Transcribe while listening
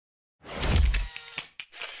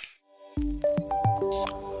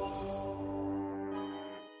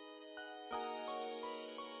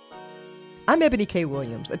I'm Ebony K.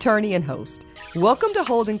 Williams, attorney and host. Welcome to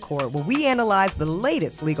Holding Court, where we analyze the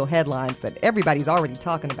latest legal headlines that everybody's already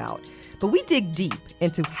talking about. But we dig deep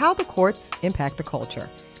into how the courts impact the culture.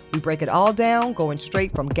 We break it all down, going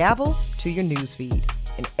straight from gavel to your news feed.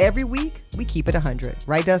 And every week, we keep it 100.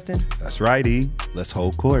 Right, Dustin? That's right, E. Let's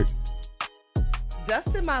hold court.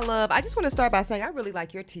 Dustin, my love, I just want to start by saying I really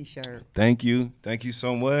like your t-shirt. Thank you. Thank you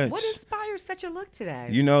so much. What inspires such a look today?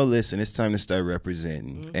 You know, listen, it's time to start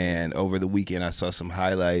representing. And over the weekend, I saw some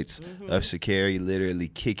highlights of Sha'Carri literally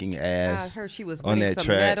kicking ass. I heard she was on winning that some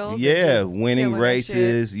track. medals. Yeah, and winning killing that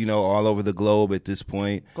races, shit. you know, all over the globe at this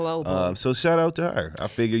point. Global. So shout out to her. I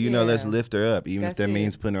figure, you know, let's Yeah. lift her up, even That's if that it.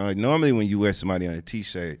 means putting her on. Normally, when you wear somebody on a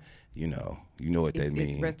t-shirt, you know what that It's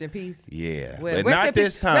means. rest in peace. Yeah, Well, but rest not in peace-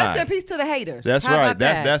 this time. Rest in peace to the haters. That's How right. about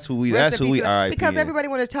that? That's who we. Rest That's in who we peace to- RIP. Because everybody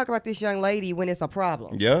want to talk about this young lady when it's a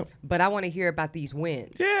problem. Yep. But I want to hear about these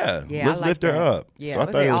wins. Yeah. Yeah, Let's I like lift her that. up. Yeah, So I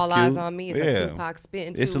let's thought say it was all cute. eyes on me. It's yeah. a Tupac spit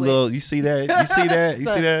into It's a it. little. You see that? You see that? You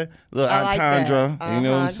So, see that? Little I like that. entendre. You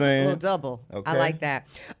know what I'm saying? A little double. Okay. I like that.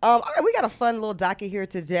 All right, we got a fun little docket here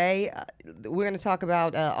today. We're going to talk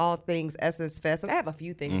about all things Essence Fest, and I have a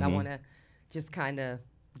few things I want to just kind of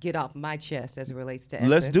get off my chest as it relates to Essence.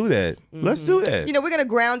 Let's do that. Let's do that. You know, we're going to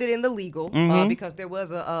ground it in the legal because there was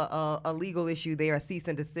a legal issue there, a cease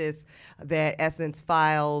and desist that Essence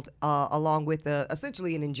filed along with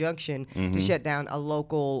essentially an injunction to shut down a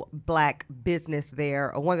local black business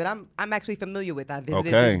there, one that I'm actually familiar with. I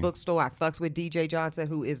visited this bookstore. I fucks with DJ Johnson,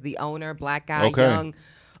 who is the owner, black guy, young,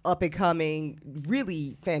 up and coming,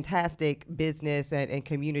 really fantastic business and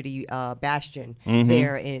community bastion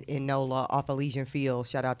there in NOLA off Elysian Fields.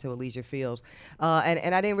 Shout out to Elysian Fields.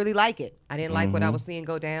 And I didn't really like it. I didn't like what I was seeing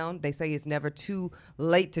go down. They say it's never too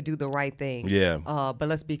late to do the right thing. Yeah. But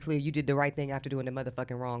let's be clear, you did the right thing after doing the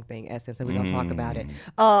motherfucking wrong thing, Essence, and we're going to talk about it.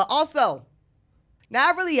 Also, now,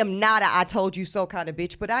 I really am not a I told you so kind of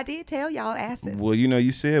bitch, but I did tell y'all asses. Well, you know,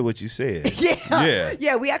 you said what you said.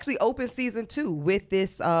 Yeah. We actually opened season 2 with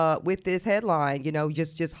this headline. You know,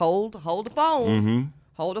 just hold the phone,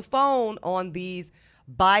 hold the phone on these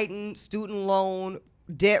Biden student loan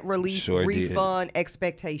debt relief refund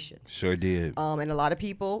expectations. Sure did. And a lot of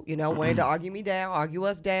people, you know, wanted to argue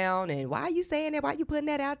us down, and why are you saying that? Why are you putting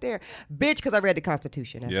that out there, bitch? Because I read the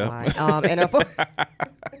Constitution. That's why. And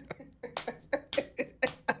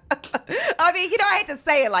I mean, you know, I hate to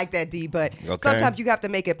say it like that, D, but sometimes you have to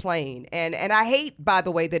make it plain. And I hate, by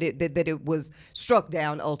the way, that it was struck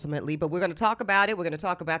down ultimately. But we're going to talk about it. We're going to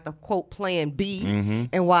talk about the quote Plan B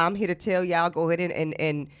and why I'm here to tell y'all go ahead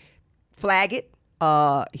and flag it.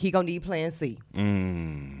 He gonna need Plan C.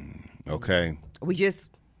 Okay.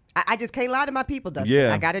 I just can't lie to my people, Dustin.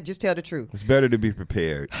 Yeah. I gotta just tell the truth. It's better to be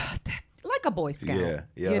prepared. Like a Boy Scout.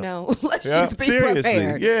 Yeah. You know, let's Yeah, just be seriously,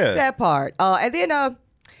 prepared. yeah. That part. And then,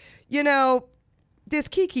 you know, this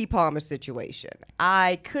Keke Palmer situation.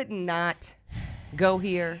 I could not go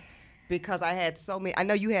here because I had so many. I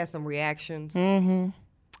know you had some reactions and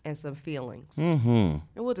some feelings. And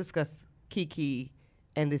we'll discuss Keke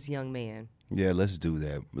and this young man. Yeah, let's do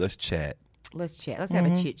that. Let's chat. Let's chat. Let's have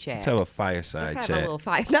a chit chat. Let's have a fireside Let's chat. have a little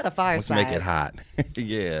fire. Not a fireside. Let's make it hot.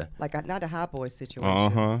 Yeah. Like not a hot boy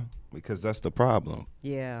situation. Because that's the problem.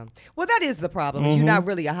 Yeah. Well, that is the problem. Is you're not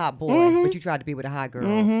really a hot boy, but you try to be with a hot girl,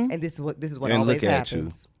 and this is what And always look at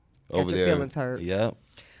happens. you over Got your there. feelings hurt. Yep.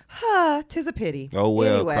 Tis a pity. Oh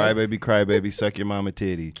well, Anyway. cry baby, suck your mama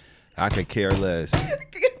titty. I could care less.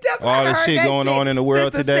 That's All I the heard shit that going on in the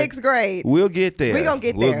world since today. The 6th grade. We'll get there. We're gonna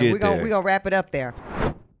get We'll there. Get We're there. gonna wrap it up there.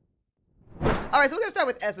 All right, so we're gonna start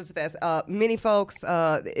with Essence Fest. Many folks,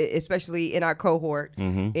 especially in our cohort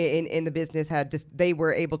in the business, they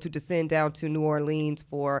were able to descend down to New Orleans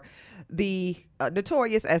for the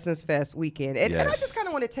notorious Essence Fest weekend, and I just kind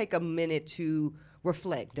of want to take a minute to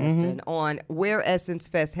reflect, Dustin, on where Essence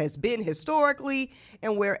Fest has been historically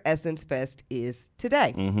and where Essence Fest is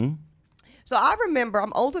today. So I remember,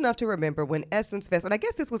 I'm old enough to remember when Essence Fest, and I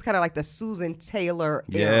guess this was kind of like the Susan Taylor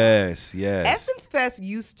era. Yes. Essence Fest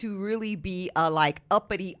used to really be a like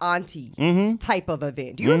uppity auntie type of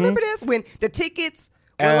event. Do you remember this? When the tickets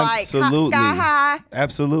were like sky high.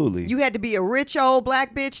 Absolutely. You had to be a rich old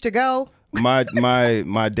black bitch to go. My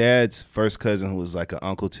dad's first cousin, who was like an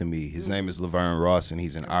uncle to me, his name is Laverne Ross, and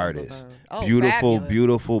he's an artist. Oh, beautiful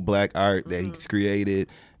fabulous. Black art that he's created.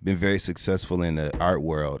 Been very successful in the art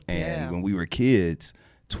world. And when we were kids,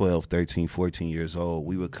 12, 13, 14 years old,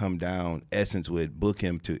 we would come down. Essence would book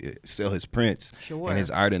him to sell his prints and his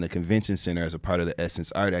art in the convention center as a part of the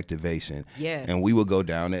Essence Art Activation. Yes. And we would go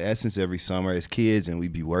down to Essence every summer as kids, and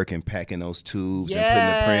we'd be working, packing those tubes and putting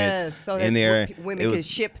the prints so in there. Women could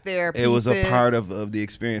ship their pieces. It was a part of the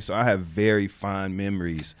experience. So I have very fond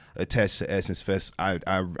memories attached to Essence Fest.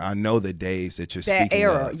 I know the days that you're speaking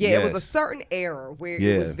era. of. Yeah, it was a certain era where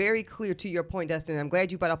it was very clear, to your point, Dustin. I'm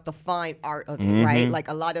glad you brought up the fine art of it, right? Like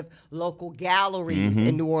a lot of local galleries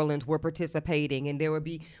in New Orleans were participating, and there would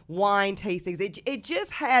be wine tastings. It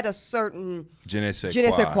just had a certain je ne sais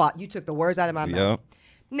quoi. You took the words out of my mouth.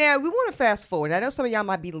 Now we want to fast forward. I know some of y'all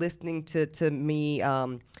might be listening to me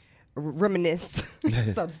reminisce.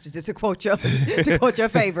 So to quote your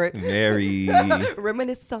favorite, Mary.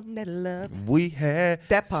 Reminisce on that love We had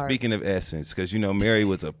that part. Speaking of Essence, because Mary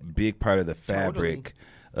was a big part of the fabric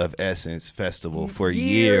of Essence Festival for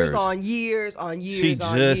years. Years. She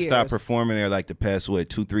just stopped performing there like the past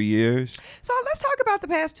 2-3 years. So let's talk about the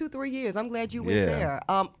past 2-3 years. I'm glad you went there.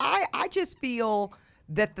 I just feel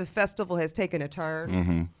that the festival has taken a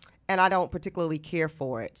turn, and I don't particularly care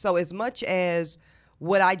for it. So as much as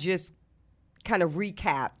what I just kind of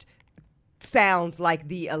recapped sounds like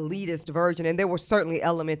the elitist version, and there were certainly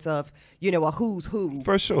elements of, a who's who.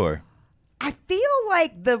 For sure. I feel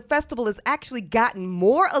like the festival has actually gotten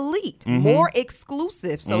more elite, more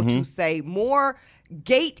exclusive, so to say, more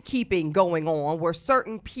gatekeeping going on, where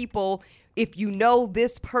certain people, if you know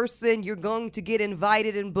this person, you're going to get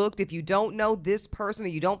invited and booked. If you don't know this person or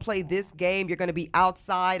you don't play this game, you're going to be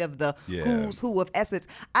outside of the who's who of Essence.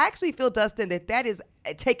 I actually feel, Dustin, that is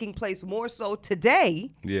taking place more so today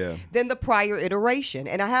than the prior iteration.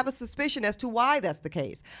 And I have a suspicion as to why that's the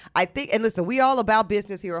case. I think, and listen, we all about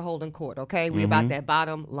business here at Holden Court, okay? We about that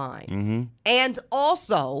bottom line. And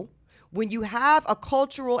also, when you have a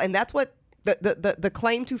cultural, and that's what the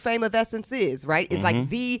claim to fame of Essence is, right? It's like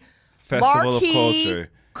the Festival marquee of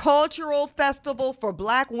Culture. Cultural festival for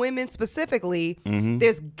Black women specifically.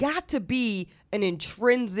 There's got to be an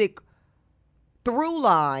intrinsic through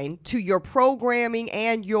line to your programming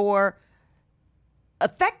and your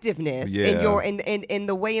effectiveness in your in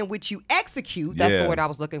the way in which you execute. That's the word I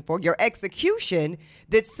was looking for. Your execution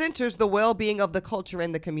that centers the well-being of the culture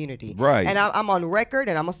and the community. Right. And I'm on record,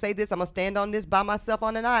 and I'm gonna say this. I'm gonna stand on this by myself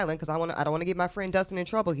on an island because I don't want to get my friend Dustin in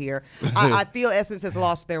trouble here. I feel Essence has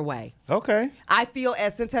lost their way. Okay. I feel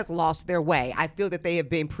Essence has lost their way. I feel that they have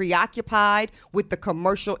been preoccupied with the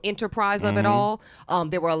commercial enterprise of it all.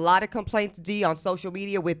 There were a lot of complaints, D, on social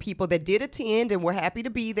media with people that did attend and were happy to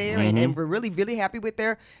be there and were really, really happy with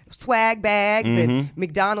their swag bags and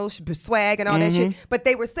McDonald's swag and all that shit. But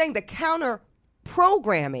they were saying the counter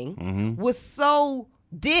programming was so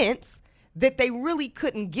dense that they really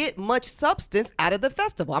couldn't get much substance out of the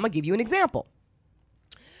festival. I'm gonna give you an example.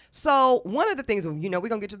 So one of the things, we're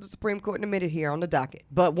gonna get to the Supreme Court in a minute here on the docket,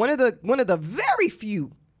 but one of the very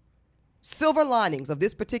few silver linings of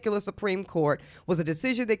this particular Supreme Court was a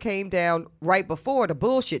decision that came down right before the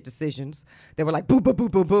bullshit decisions. They were like boom, boom, boom,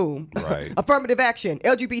 boom, boom. Right. Affirmative action,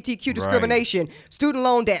 LGBTQ discrimination, student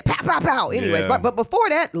loan debt, pow, pow, pow. Anyways, but before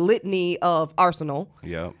that litany of arsenal,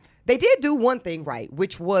 they did do one thing right,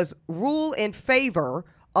 which was rule in favor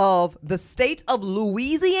of the state of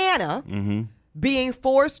Louisiana being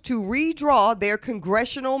forced to redraw their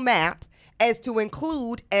congressional map as to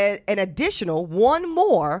include an additional one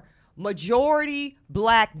more majority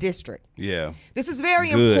Black district. Yeah. This is very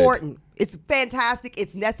important. It's fantastic.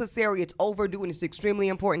 It's necessary. It's overdue, and it's extremely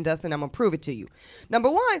important, Dustin. I'm going to prove it to you. Number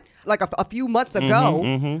one, like a few months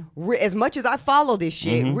ago, as much as I follow this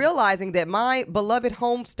shit, realizing that my beloved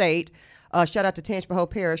home state, shout out to Tangipahoa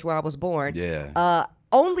Parish where I was born,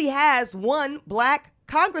 only has one Black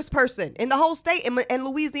congressperson in the whole state, and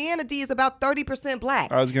Louisiana, D, is about 30%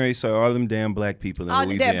 Black. I was going to say all them damn Black people in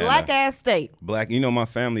Louisiana. That Black ass state. Black, my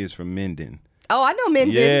family is from Minden. Oh, I know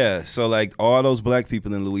Minden. Yeah, so like all those Black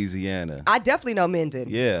people in Louisiana. I definitely know Minden.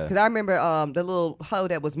 Yeah. Because I remember the little hoe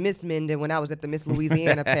that was Miss Minden when I was at the Miss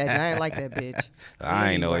Louisiana pageant. I ain't like that bitch.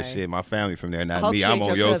 I ain't know that shit. My family from there, not me. I'm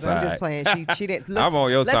on your side. I'm just playing. She didn't. I'm on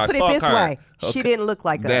your side. Let's put it this way. Okay. She didn't look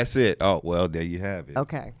like us. That's it. Oh, well, there you have it.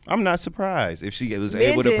 Okay. I'm not surprised. If she was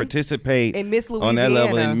able to participate in Miss Louisiana on that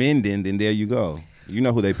level in Minden, then there you go. You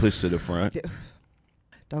know who they pushed to the front.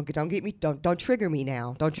 Don't get me. Don't trigger me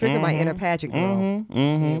now. Don't trigger my inner pageant girl.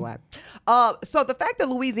 Anyway, so the fact that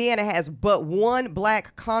Louisiana has but one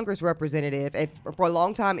Black Congress representative, and for a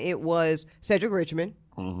long time it was Cedric Richmond.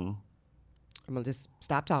 I'm gonna just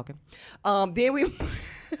stop talking. Then we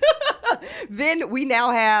Then we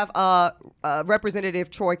now have Representative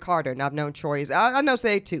Troy Carter. And I've known Troy. I know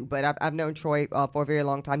Say too, but I've known Troy for a very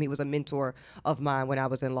long time. He was a mentor of mine when I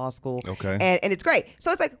was in law school. Okay. And it's great.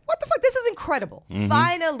 So it's like, what the fuck? This is incredible.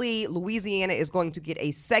 Finally, Louisiana is going to get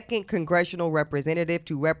a second congressional representative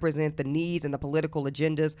to represent the needs and the political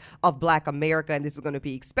agendas of Black America. And this is going to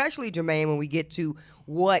be especially germane when we get to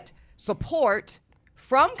what support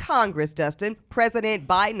from Congress, Dustin, President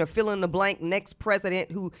Biden, or fill in the blank next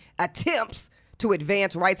president who attempts to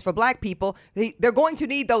advance rights for Black people, they're going to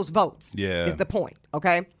need those votes, is the point,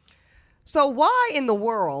 okay? So why in the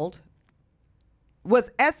world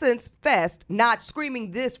was Essence Fest not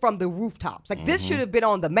screaming this from the rooftops? Like, this should have been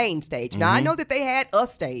on the main stage. Now, I know that they had a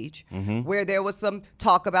stage where there was some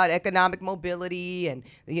talk about economic mobility and,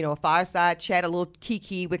 you know, a fireside chat, a little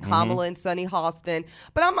kiki with Kamala and Sunny Hostin.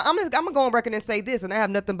 But I'm going to go on record and say this, and I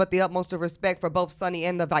have nothing but the utmost of respect for both Sunny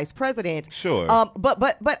and the vice president. Sure.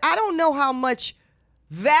 But I don't know how much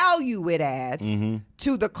value it adds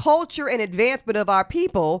to the culture and advancement of our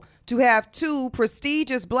people to have two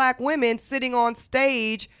prestigious Black women sitting on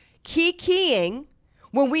stage kikiing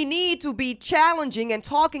when we need to be challenging and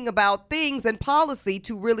talking about things and policy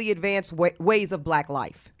to really advance ways of Black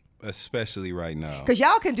life. Especially right now. Because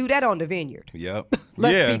y'all can do that on the Vineyard. Yep.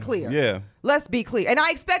 Let's be clear. Yeah. Let's be clear. And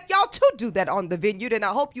I expect y'all to do that on the Vineyard, and I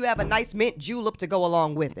hope you have a nice mint julep to go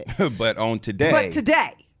along with it. But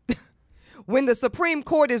today, when the Supreme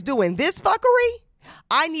Court is doing this fuckery,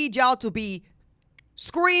 I need y'all to be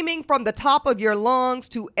screaming from the top of your lungs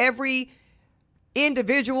to every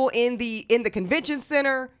individual in the convention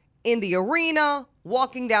center, in the arena,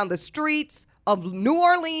 walking down the streets of New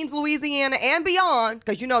Orleans, Louisiana, and beyond,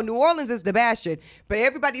 because you know New Orleans is the bastion, but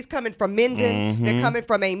everybody's coming from Minden, they're coming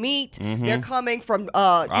from Amite, they're coming from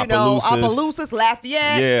Opelousas,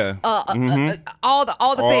 Lafayette, all the things. All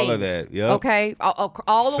of that, yep. Okay,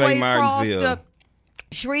 all the way across to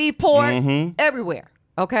Shreveport, everywhere.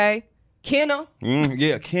 Okay, Kenner.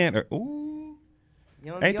 Kenner. Ooh.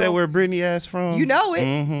 Ain't that where Brittany ass from? You know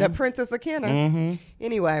it, the Princess of Kenner.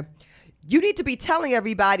 Anyway. You need to be telling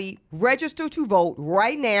everybody, register to vote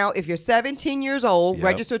right now. If you're 17 years old,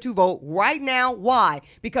 register to vote right now. Why?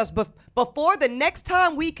 Because before the next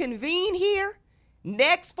time we convene here,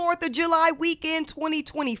 next 4th of July weekend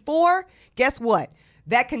 2024, guess what?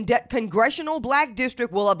 That congressional Black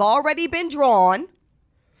district will have already been drawn.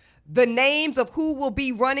 The names of who will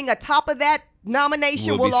be running atop of that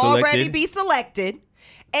nomination will already be selected.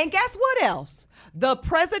 And guess what else? The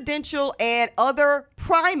presidential and other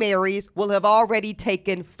primaries will have already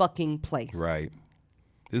taken fucking place. Right.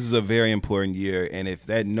 This is a very important year, and if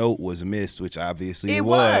that note was missed, which obviously it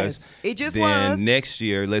was, then next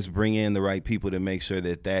year, let's bring in the right people to make sure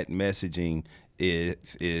that messaging is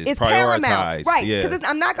prioritized. Right, because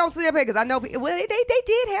I'm not going to sit up here because I know, well, they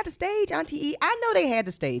did have the stage, Auntie E. I know they had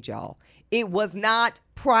the stage, y'all. It was not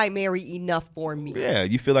primary enough for me. Yeah,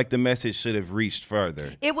 you feel like the message should have reached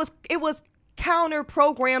further. It was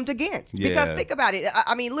counter-programmed against. Because think about it.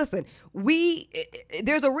 I mean, listen,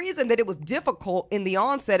 there's a reason that it was difficult in the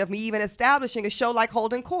onset of me even establishing a show like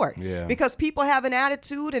Holding Court. Yeah. Because people have an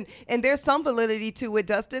attitude, and there's some validity to it,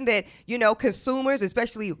 Dustin, that, you know, consumers,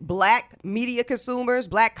 especially Black media consumers,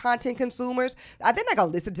 Black content consumers, they're not going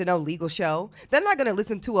to listen to no legal show. They're not going to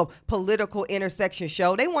listen to a political intersection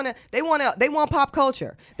show. They want pop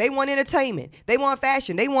culture. They want entertainment. They want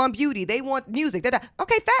fashion. They want beauty. They want music.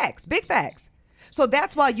 Okay, facts, big facts. So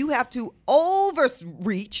that's why you have to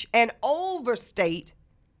overreach and overstate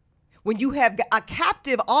when you have a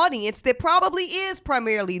captive audience that probably is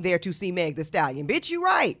primarily there to see Meg Thee Stallion. Bitch, you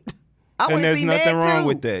right. I want to see Meg too. There's nothing wrong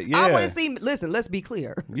with that. Yeah. I want to see, listen, let's be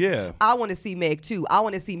clear. Yeah. I want to see Meg too. I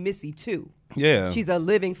want to see Missy too. Yeah. She's a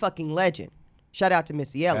living fucking legend. Shout out to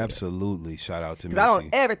Missy Elliott. Absolutely. Shout out to Missy. Because I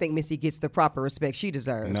don't ever think Missy gets the proper respect she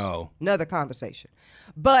deserves. No. Another conversation.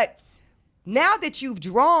 But now that you've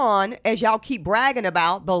drawn, as y'all keep bragging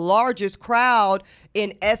about, the largest crowd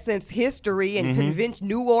in Essence history and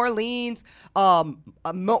New Orleans,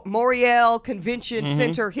 Morial Convention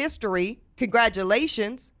Center history,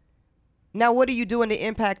 congratulations. Now, what are you doing to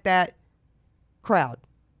impact that crowd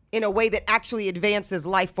in a way that actually advances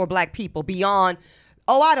life for Black people beyond,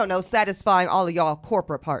 I don't know, satisfying all of y'all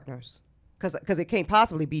corporate partners? Because it can't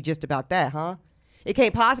possibly be just about that, huh? It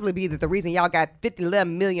can't possibly be that the reason y'all got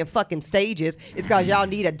 11 million fucking stages is because y'all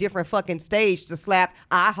need a different fucking stage to slap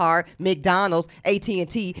iHeart, McDonald's, AT&T,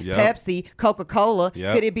 Pepsi, Coca-Cola.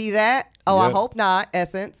 Could it be that? Oh, I hope not,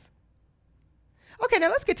 Essence. Okay, now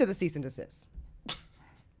let's get to the cease and desist.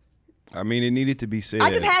 I mean, it needed to be said.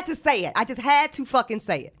 I just had to say it. I just had to fucking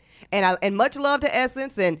say it. And much love to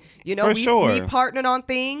Essence, and you know we partnered on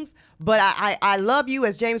things, But I love you,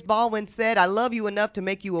 as James Baldwin said, I love you enough to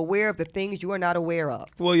make you aware of the things you are not aware of.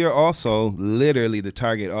 Well, you're also literally the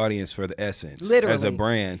target audience for the Essence. Literally. As a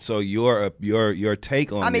brand. So your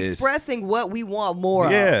take on I'm this. expressing what we want more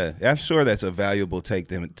of. Yeah, I'm sure that's a valuable take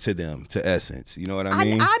to Essence. You know what I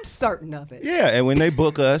mean? I'm certain of it. Yeah, and when they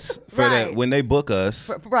book us for Right.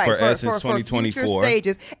 for Essence 2024 future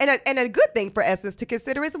stages, and a good thing for Essence to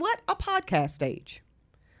consider is what? A podcast stage.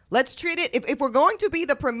 Let's treat it, if we're going to be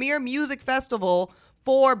the premier music festival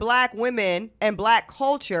for Black women and Black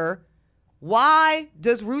culture, why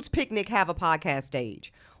does Roots Picnic have a podcast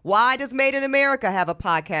stage? Why does Made in America have a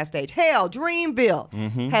podcast stage? Hell, Dreamville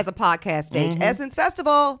has a podcast stage. Essence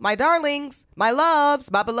Festival, my darlings, my loves,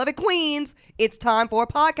 my beloved queens, it's time for a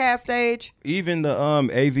podcast stage. Even the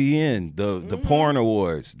AVN, the porn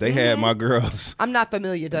awards, they had my girls. I'm not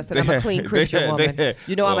familiar, Dustin. I'm a clean Christian woman.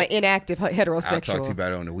 I'm an inactive heterosexual. I'll talk to you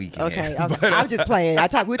about it on the weekend. Okay, I'm just playing.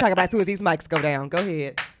 We talk about as soon as these mics go down. Go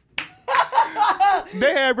ahead.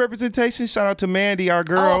 They had representation. Shout out to Mandy, our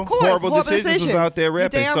girl. Of course. Horrible Decisions was out there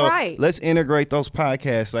repping. Damn so right. let's integrate those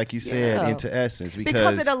podcasts, like you said, into Essence.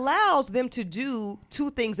 Because it allows them to do two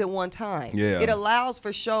things at one time. Yeah. It allows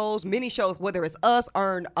for shows, many shows, whether it's us,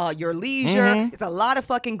 Earn Your Leisure. It's a lot of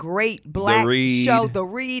fucking great Black show. The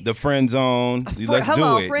Read. The Friend Zone. Let's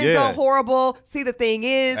Hello, do it. Friend Zone, Horrible. See, the thing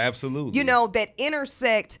is. Absolutely. That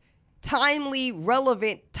intersect timely,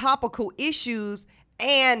 relevant, topical issues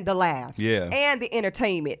and the laughs, and the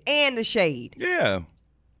entertainment, and the shade. Yeah.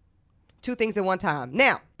 Two things at one time.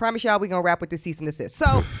 Now, promise y'all we're going to wrap with the cease and desist.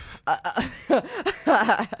 So,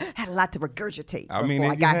 had a lot to regurgitate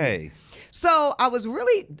before I got here. So, I was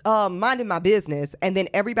really minding my business, and then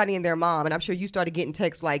everybody and their mom, and I'm sure you started getting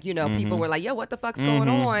texts like, people were like, yo, what the fuck's going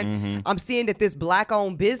on? I'm seeing that this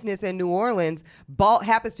Black-owned business in New Orleans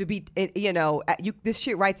happens to be, this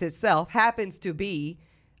shit writes itself, happens to be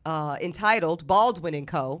entitled Baldwin &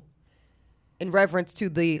 Co., in reference to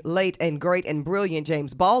the late and great and brilliant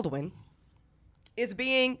James Baldwin, is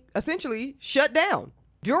being essentially shut down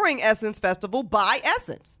during Essence Festival by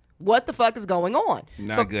Essence. What the fuck is going on?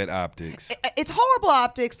 Not good optics. It's horrible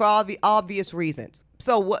optics for obvious reasons.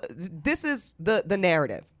 So this is the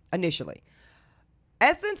narrative initially.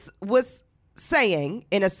 Essence was saying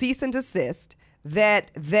in a cease and desist that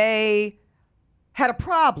they had a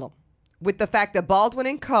problem with the fact that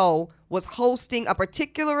Baldwin & Co. was hosting a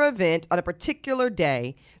particular event on a particular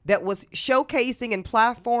day that was showcasing and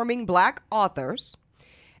platforming Black authors.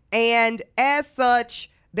 And as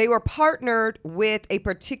such, they were partnered with a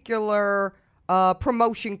particular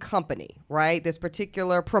promotion company, right? This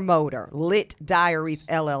particular promoter, Lit Diaries,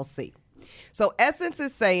 LLC. So Essence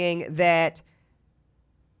is saying that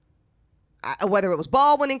whether it was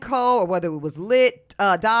Baldwin & Co. or whether it was Lit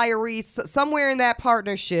Diaries, somewhere in that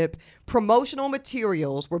partnership, promotional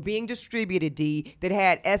materials were being distributed, that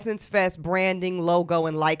had Essence Fest branding, logo,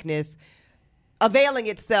 and likeness, availing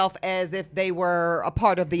itself as if they were a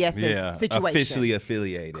part of the Essence situation. Officially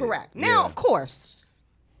affiliated. Correct. Now, of course,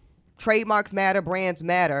 trademarks matter, brands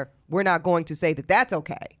matter. We're not going to say that that's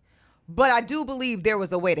okay. But I do believe there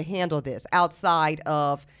was a way to handle this outside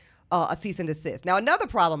of a cease and desist. Now, another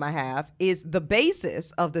problem I have is the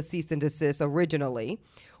basis of the cease and desist originally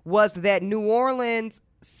was that New Orleans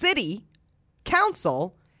City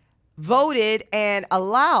Council voted and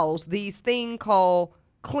allows these thing called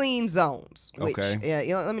clean zones. Which,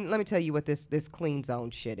 let me tell you what this clean zone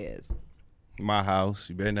shit is. My house.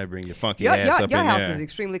 You better not bring your funky ass up in there. Your house is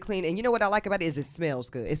extremely clean, and you know what I like about it is it smells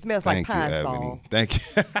good. It smells like Pine Sol. Thank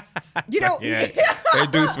you. Yeah, they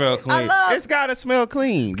do smell clean. It's gotta smell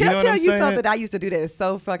clean. Can I tell you something? I used to do that. It's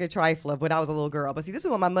so fucking trifling when I was a little girl. But see, this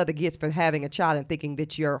is what my mother gets for having a child and thinking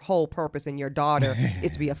that your whole purpose in your daughter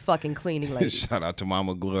is to be a fucking cleaning lady. Shout out to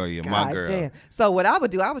Mama Gloria, God my girl. Damn. So what I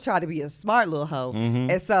would do, I would try to be a smart little hoe,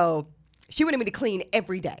 and so she wanted me to clean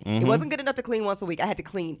every day. It wasn't good enough to clean once a week. I had to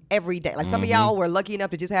clean every day. Like some of y'all were lucky enough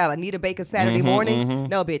to just have Anita Baker Saturday mornings.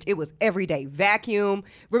 No, bitch. It was every day. Vacuum.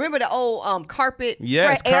 Remember the old carpet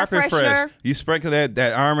air carpet freshener? Fresh. You sprinkle that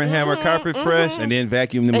Arm & Hammer carpet fresh and then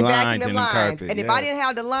vacuum them lines in the carpet. And if I didn't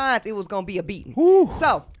have the lines, it was going to be a beating. Woo.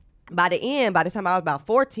 So by the time I was about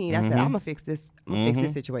 14, I said, I'm going to fix this. I'm going to fix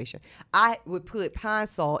this situation. I would put Pine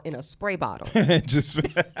Sol in a spray bottle. Just...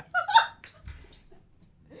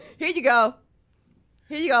 Here you go.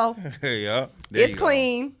 It's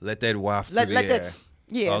clean. Let that waft through the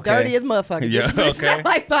air. Dirty as motherfucker. Yeah, It smell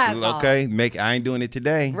like Pine Sol. Okay, I ain't doing it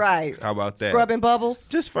today. Right. How about that? Scrubbing bubbles.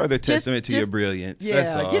 Just further testament to your brilliance. Yeah,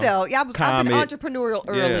 That's all. I've been entrepreneurial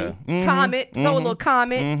early. Comet, throw a little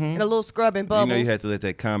Comet and a little scrubbing bubbles. You know you have to let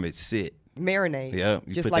that Comet sit. marinate. Yeah,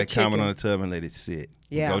 you just put like that comment chicken. on the tub and let it sit.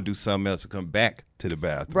 Yeah. Go do something else and come back to the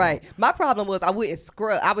bathroom. Right. My problem was I wouldn't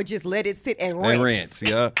scrub. I would just let it sit and rinse.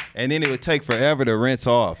 Yeah. And then it would take forever to rinse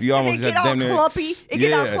off. You almost get got all them there. clumpy. It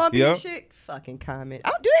get all clumpy Yep. and shit. Fucking Comet.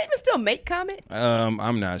 Oh, do they even still make Comet?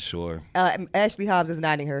 I'm not sure. Ashley Hobbs is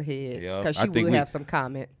nodding her head because she would have some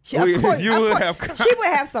comment. She would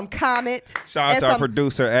have some comment. Shout out to our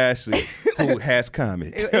producer Ashley, who has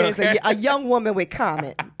comment. It's a young woman with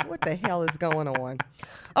comment. What the hell is going on?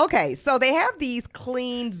 Okay, so they have these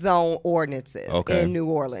clean zone ordinances in New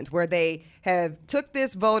Orleans where they have took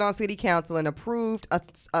this vote on city council and approved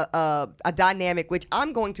a dynamic which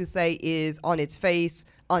I'm going to say is on its face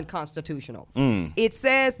unconstitutional. It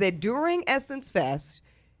says that during Essence Fest,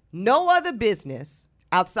 no other business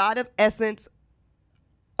outside of Essence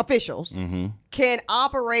officials can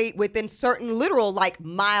operate within certain literal like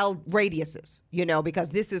mile radiuses, because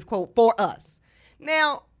this is, quote, for us.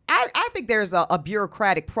 Now, I think there's a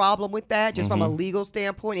bureaucratic problem with that, just from a legal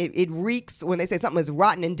standpoint. It reeks, when they say something is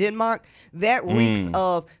rotten in Denmark, that reeks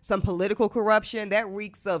of some political corruption. That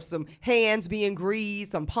reeks of some hands being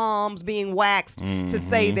greased, some palms being waxed to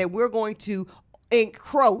say that we're going to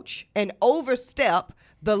encroach and overstep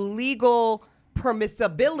the legal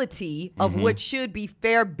permissibility of what should be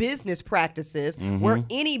fair business practices, where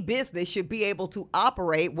any business should be able to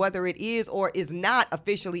operate, whether it is or is not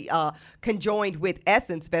officially conjoined with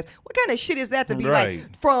Essence Fest. What kind of shit is that to be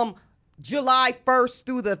like from July 1st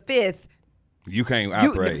through the 5th? You can't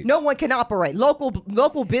operate. No one can operate.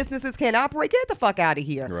 Local businesses can't operate. Get the fuck out of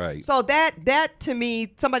here. Right. So that to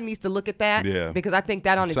me, somebody needs to look at that. Yeah. Because I think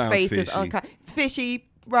that on its face is fishy.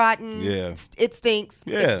 Rotten. Yeah. It stinks.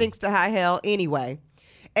 Yeah. It stinks to high hell anyway.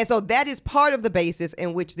 And so that is part of the basis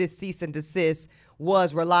in which this cease and desist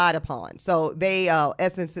was relied upon. So they,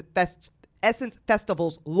 Essence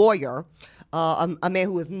Festival's lawyer, a man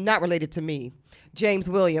who is not related to me, James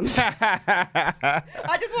Williams. I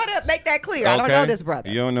just want to make that clear. I don't know this brother.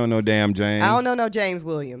 You don't know no damn James. I don't know no James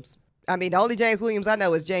Williams. I mean, the only James Williams I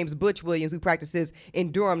know is James Butch Williams, who practices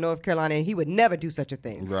in Durham, North Carolina, and he would never do such a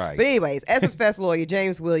thing. Right. But anyways, Essence Fest lawyer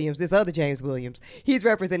James Williams, this other James Williams, he's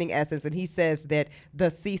representing Essence, and he says that the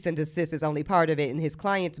cease and desist is only part of it, and his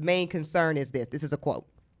client's main concern is this. This is a quote.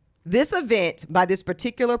 This event by this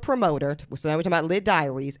particular promoter, so now we're talking about Lit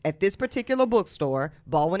Diaries, at this particular bookstore,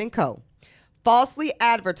 Baldwin & Co., falsely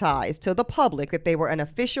advertised to the public that they were an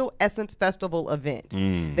official Essence Festival event.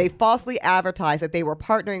 They falsely advertised that they were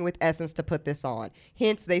partnering with Essence to put this on.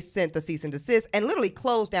 Hence, they sent the cease and desist and literally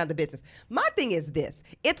closed down the business. My thing is this.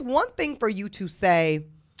 It's one thing for you to say,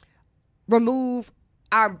 remove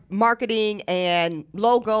our marketing and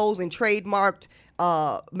logos and trademarked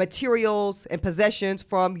materials and possessions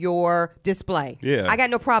from your display. Yeah. I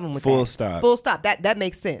got no problem with that. Full stop. Full stop. That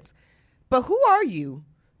makes sense. But who are you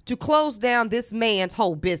to close down this man's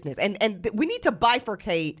whole business? And we need to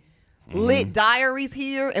bifurcate Lit Diaries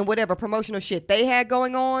here and whatever promotional shit they had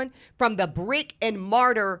going on from the brick and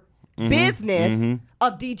mortar business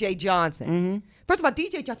of DJ Johnson. First of all,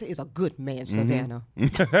 DJ Johnson is a good man, Savannah.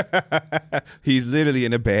 He's literally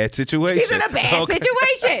in a bad situation. He's in a bad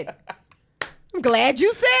situation. I'm glad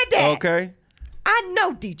you said that. Okay. I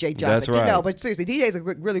know DJ Johnson. That's right. No, but seriously, DJ's a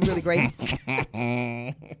really, really great.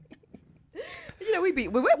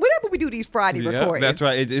 Whenever we do these Friday recordings. That's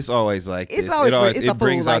right. It's always like it's this. Always, it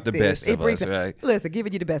brings out the best of us, right? Listen,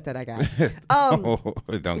 giving you the best that I got.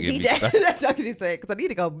 Don't give me started. Don't get me started, because I need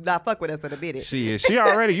to go not fuck with us in a minute. She is. She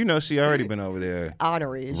already been over there.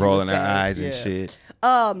 Honorary. Rolling her eyes and shit.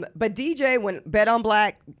 But DJ, when Bet on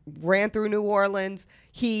Black ran through New Orleans,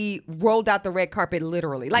 he rolled out the red carpet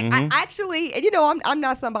literally. Like I actually, and I'm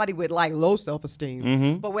not somebody with like low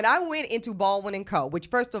self-esteem. But when I went into Baldwin & Co., which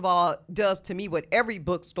first of all does to me what every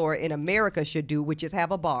bookstore in America should do, which is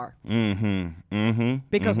have a bar.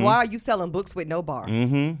 Because why are you selling books with no bar?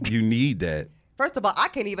 You need that. First of all, I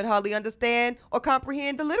can't even hardly understand or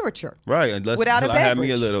comprehend the literature. Right. Unless without a beverage. have me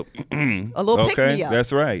a little pick-me-up.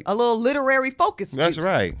 That's right. A little literary focus That's juice.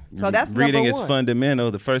 right. So that's reading number is one. fundamental.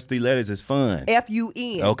 The first three letters is fun.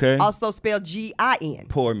 F-U-N. Okay. Also spelled G-I-N.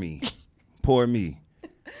 Poor me. Poor me.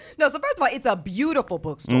 No, so first of all, it's a beautiful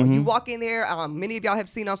bookstore. You walk in there, many of y'all have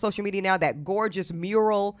seen on social media now that gorgeous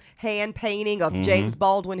mural hand painting of James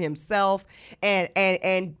Baldwin himself.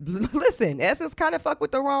 And listen, Essence kind of fucked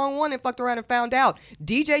with the wrong one and fucked around and found out.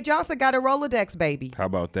 DJ Johnson got a Rolodex, baby. How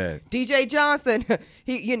about that? DJ Johnson,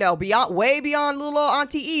 he, way beyond little old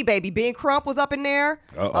Auntie E, baby. Ben Crump was up in there.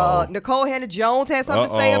 Nicole Hannah-Jones had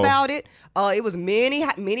something to say about it. It was many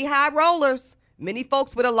high rollers, many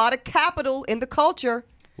folks with a lot of capital in the culture.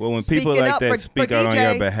 Well, when people like that speak out on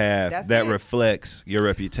your behalf, that reflects your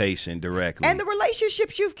reputation directly. And the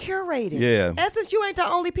relationships you've curated. Yeah. Essence, you ain't the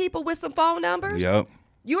only people with some phone numbers. Yep.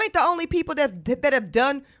 You ain't the only people that have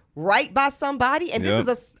done right by somebody. And this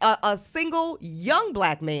is a single young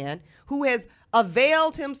black man who has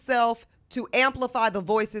availed himself to amplify the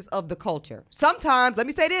voices of the culture. Sometimes, let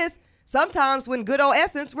me say this, sometimes when good old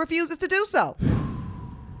Essence refuses to do so.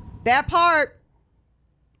 That part.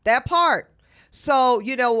 So,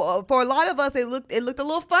 you know, for a lot of us, it looked a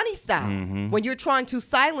little funny style when you're trying to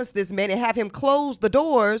silence this man and have him close the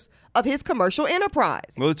doors of his commercial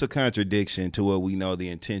enterprise. Well, it's a contradiction to what we know the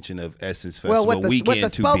intention of Essence Festival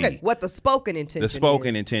weekend to be. What the spoken intention is. The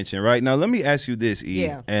spoken intention, right? Now, let me ask you this, E.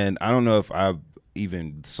 Yeah. And I don't know if I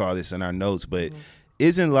even saw this in our notes, but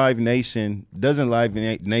doesn't Live Nation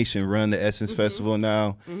run the Essence Festival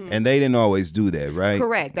now? And they didn't always do that, right?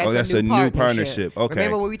 Correct. That's a new partnership. Okay.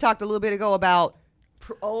 Remember when we talked a little bit ago about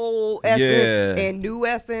old Essence and new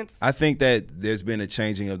Essence? I think that there's been a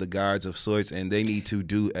changing of the guards of sorts, and they need to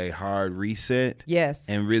do a hard reset. Yes.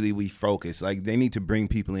 And really refocus. Like, they need to bring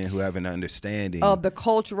people in who have an understanding of the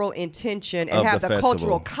cultural intention and have the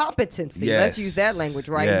cultural competency. Yes. Let's use that language,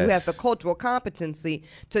 right? Yes. Who has the cultural competency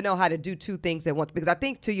to know how to do two things at once. Because I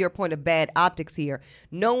think, to your point of bad optics here,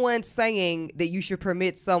 no one's saying that you should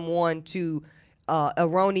permit someone to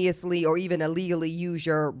erroneously or even illegally use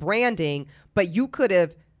your branding, but you could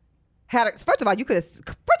have first of all you could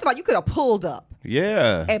have pulled up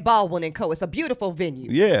at Baldwin & Co. It's a beautiful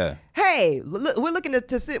venue. Yeah. Hey, we're looking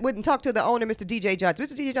to sit with and talk to the owner, Mr. DJ Johnson.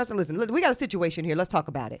 Mr. DJ Johnson, listen, we got a situation here. Let's talk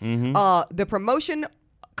about it. The promotion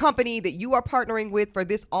company that you are partnering with for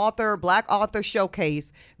this Black Author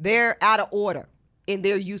Showcase, they're out of order in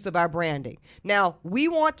their use of our branding. Now, we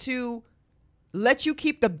want to let you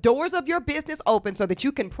keep the doors of your business open so that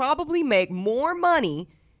you can probably make more money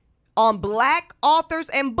on Black authors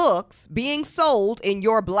and books being sold in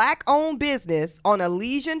your Black-owned business on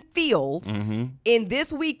Elysian Fields in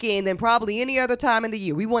this weekend than probably any other time in the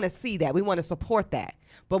year. We want to see that. We want to support that.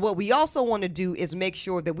 But what we also want to do is make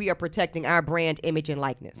sure that we are protecting our brand image and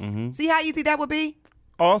likeness. See how easy that would be?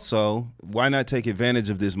 Also, why not take advantage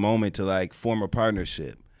of this moment to form a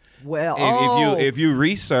partnership? Well, if you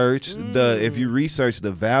research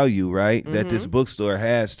the value, right, that this bookstore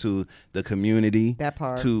has to the community, that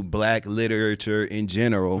part, to Black literature in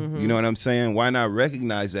general, you know what I'm saying? Why not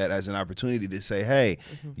recognize that as an opportunity to say, hey,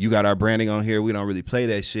 you got our branding on here. We don't really play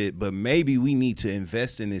that shit, but maybe we need to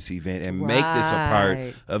invest in this event and make this a part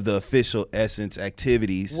of the official Essence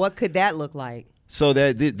activities. What could that look like? So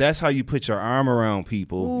that's how you put your arm around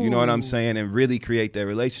people, you know what I'm saying, and really create that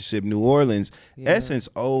relationship. New Orleans, Essence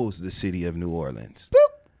owes the city of New Orleans.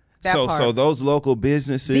 Boop. So those local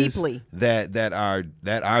businesses deeply that are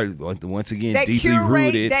once again deeply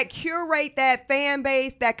rooted, that curate that fan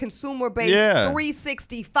base, that consumer base,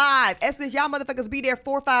 365. Essence, y'all motherfuckers be there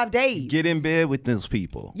 4 or 5 days. Get in bed with those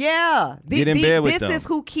people. Yeah, get in bed with them. This is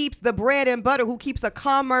who keeps the bread and butter, who keeps a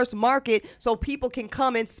commerce market, so people can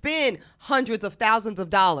come and spend hundreds of thousands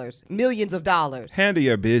of dollars, millions of dollars. Handle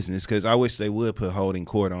your business, because I wish they would put holding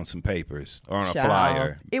court on some papers or on a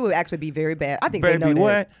flyer. It would actually be very bad. I think they know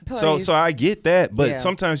that. So I get that, but Yeah.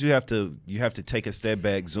 sometimes you have to take a step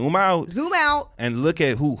back, zoom out, and look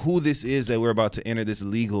at who this is that we're about to enter this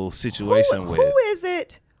legal situation with. Who is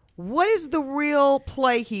it? What is the real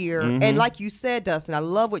play here? And like you said, Dustin, I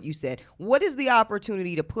love what you said. What is the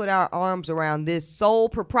opportunity to put our arms around this sole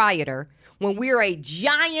proprietor when we're a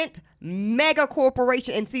giant mega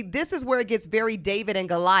corporation? And see, this is where it gets very David and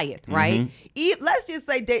Goliath, right? Let's just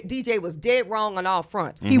say DJ was dead wrong on all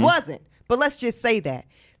fronts. He wasn't, but let's just say that.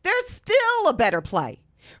 There's still a better play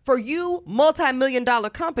for you, multi-million-dollar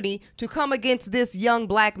company, to come against this young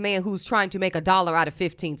Black man who's trying to make $1 out of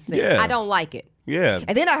 15 cents. Yeah. I don't like it. Yeah.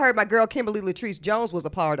 And then I heard my girl Kimberly Latrice Jones was a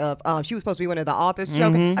part of. She was supposed to be one of the authors.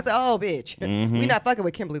 I said, "Oh, bitch, we not fucking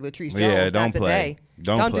with Kimberly Latrice Jones. Yeah, don't not today.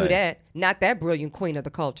 Don't do that. Not that brilliant queen of the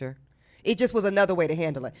culture." It just was another way to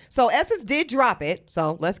handle it. So Essence did drop it.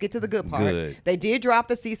 So let's get to the good part. Good. They did drop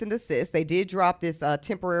the cease and desist. They did drop this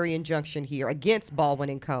temporary injunction here against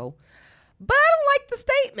Baldwin & Co. But I don't like the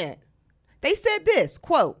statement. They said this,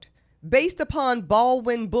 quote, based upon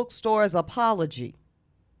Baldwin Bookstore's apology.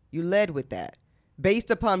 You led with that.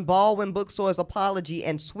 Based upon Baldwin Bookstore's apology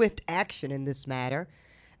and swift action in this matter,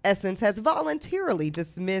 Essence has voluntarily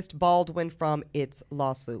dismissed Baldwin from its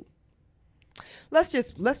lawsuit. Let's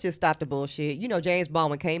just stop the bullshit. You know, James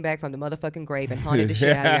Baldwin came back from the motherfucking grave and haunted the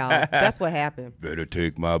shit out of y'all. That's what happened. Better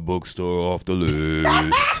take my bookstore off the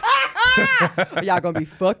list. Y'all gonna be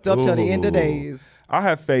fucked up till the end of days. I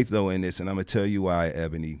have faith though in this, and I'm gonna tell you why,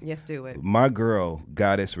 Ebony. Yes, do it. My girl,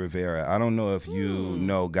 Goddess Rivera. I don't know if you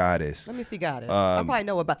know Goddess. Let me see Goddess. I probably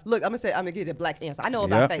know about. Look, I'm gonna get a black answer. I know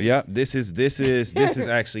about face. Yep. This is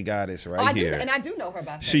actually Goddess right here. And I do know her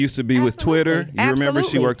by face. She used to be with Twitter. You remember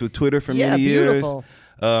she worked with Twitter for many years.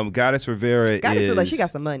 Goddess Rivera is like she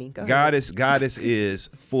got some money. Goddess is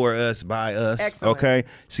for us, by us. Excellent. Okay,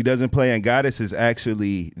 she doesn't play, and Goddess is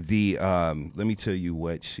actually the. Let me tell you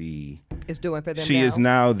what she is doing for them. She is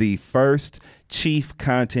now the first Chief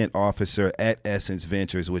Content Officer at Essence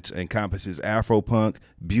Ventures, which encompasses Afropunk,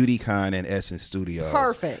 BeautyCon, and Essence Studios.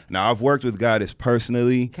 Perfect. Now, I've worked with Goddess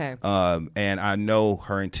personally, okay. And I know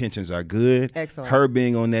her intentions are good. Excellent. Her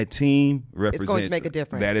being on that team represents. It's going to make a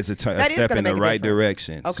difference. That is a step in the right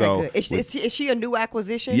direction. Okay, so good. Is she a new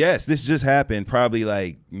acquisition? Yes, this just happened probably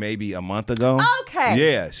like maybe a month ago. Okay.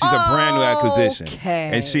 Yeah, she's a brand new acquisition.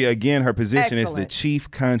 Okay. And she, again, her position is the Chief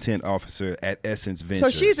Content Officer at Essence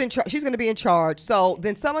Ventures. So she's going to be in charge. So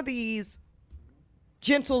then some of these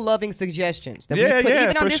gentle, loving suggestions that we put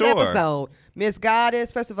even on this episode. Miss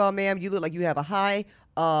Goddess, first of all, ma'am, you look like you have a high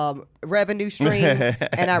revenue stream,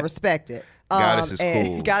 and I respect it. Goddess is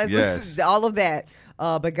cool. Goddess, yes. All of that.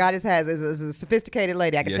 But Goddess is a sophisticated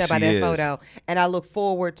lady. I can tell by that photo. And I look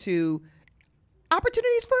forward to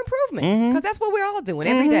opportunities for improvement, because that's what we're all doing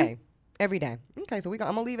every day. Every day. Okay, so I'm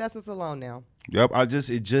gonna leave Essence alone now. Yep,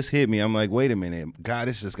 it just hit me. I'm like, wait a minute,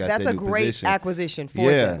 Goddess just got that new position. That's a great acquisition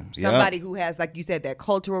for them. Somebody who has, like you said, that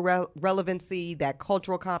cultural relevancy, that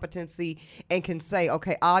cultural competency, and can say,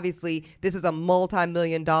 okay, obviously this is a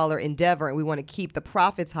multi-million-dollar endeavor, and we want to keep the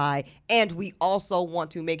profits high, and we also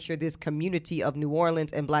want to make sure this community of New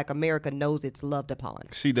Orleans and Black America knows it's loved upon.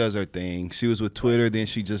 She does her thing. She was with Twitter, then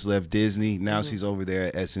she just left Disney. Now she's over there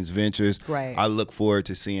at Essence Ventures. Great. I look forward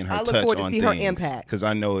to seeing her touch on things. I look forward to see her impact, because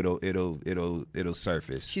I know it'll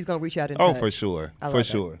surface. She's gonna reach out and touch. For sure. For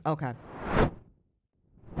sure. Okay.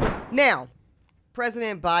 Now,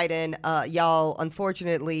 President Biden, y'all,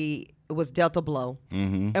 unfortunately, was dealt a blow.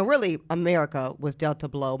 And really, America was dealt a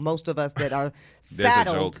blow. Most of us that are saddled.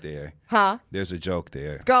 There's a joke there. Huh? There's a joke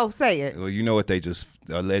there. Go, say it. Well, you know what they just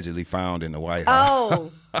allegedly found in the White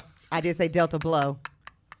House. Oh, I did say dealt a blow.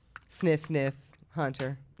 Sniff, sniff,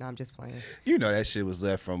 Hunter. No, I'm just playing. You know that shit was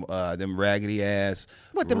left from them raggedy ass,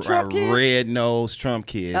 them Trump kids? red-nosed Trump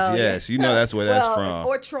kids. Oh, yes, you know that's where that's from.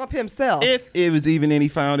 Or Trump himself. If it was even any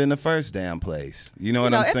found in the first damn place. You know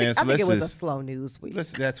what I'm saying? I think it was a slow news week.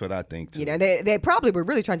 That's what I think, too. You know, they probably were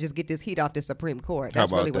really trying to just get this heat off the Supreme Court.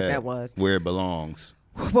 That's really what that was. Where it belongs.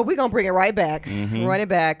 Well, we're going to bring it right back. Run it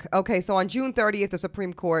back. Okay, so on June 30th, the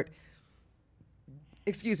Supreme Court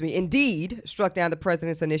indeed struck down the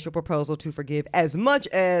president's initial proposal to forgive as much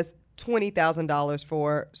as $20,000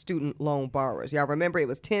 for student loan borrowers. Y'all remember it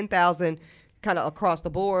was $10,000 kind of across the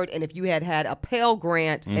board, and if you had a Pell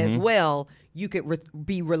Grant as well, you could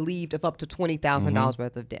be relieved of up to $20,000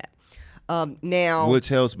 worth of debt. Now, which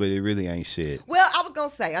helps, but it really ain't shit. Well, I was gonna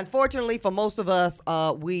say, unfortunately, for most of us,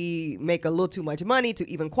 we make a little too much money to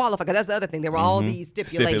even qualify. Because that's the other thing. There were all these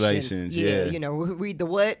stipulations. Yeah. You know, read the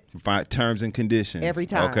what? Terms and conditions. Every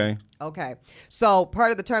time. Okay. So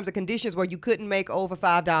part of the terms and conditions were you couldn't make over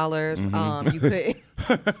 $5. You could.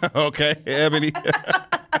 Okay, Ebony.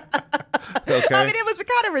 Okay. I mean, it was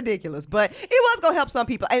kind of ridiculous, but it was gonna help some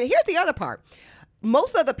people. And here's the other part.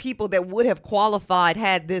 Most of the people that would have qualified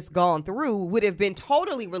had this gone through would have been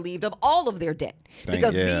totally relieved of all of their debt,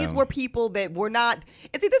 because these were people that were not.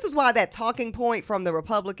 And see, this is why that talking point from the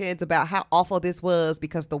Republicans about how awful this was,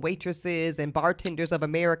 because the waitresses and bartenders of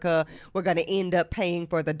America were going to end up paying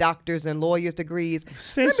for the doctors and lawyers' degrees.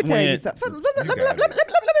 Let me tell you something. Let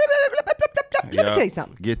me tell you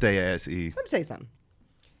something. Get their ass E. Let me tell you something.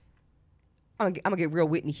 I'm gonna get real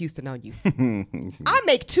Whitney Houston on you. I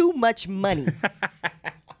make too much money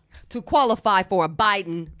to qualify for a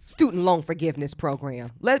Biden student loan forgiveness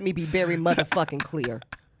program. Let me be very motherfucking clear.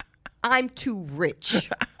 I'm too rich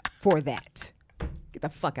for that. Get the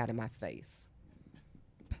fuck out of my face.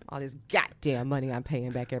 All this goddamn money I'm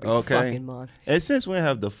paying back every fucking month. And since we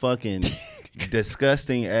have the fucking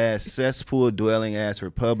disgusting ass, cesspool dwelling ass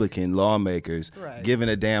Republican lawmakers giving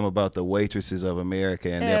a damn about the waitresses of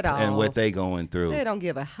America and what they going through. They don't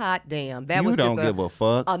give a hot damn. You don't give a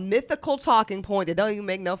fuck. A mythical talking point that don't even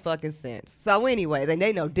make no fucking sense. So anyway, then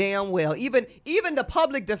they know damn well. Even the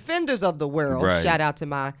public defenders of the world, shout out to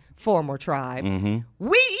my former tribe,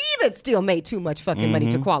 we even still made too much fucking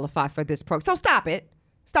money to qualify for this program. So stop it.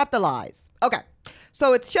 Stop the lies. Okay.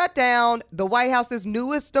 So it's shut down the White House's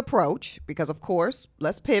newest approach because, of course,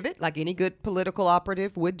 let's pivot like any good political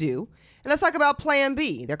operative would do. And let's talk about Plan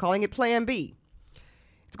B. They're calling it Plan B.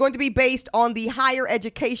 It's going to be based on the Higher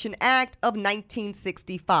Education Act of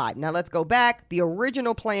 1965. Now, let's go back. The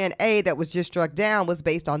original Plan A that was just struck down was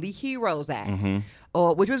based on the HEROES Act,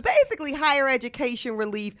 which was basically higher education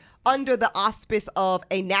relief under the auspice of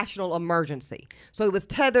a national emergency. So it was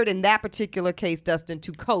tethered in that particular case, Dustin,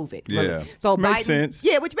 to COVID. Yeah. So makes sense.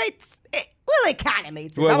 Yeah, which made it kind of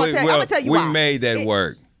made sense. I'm going to tell you why. We made that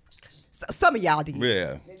work. Some of y'all did.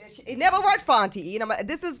 Yeah. It never worked for Auntie. You know, and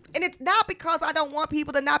it's not because I don't want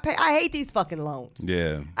people to not pay. I hate these fucking loans.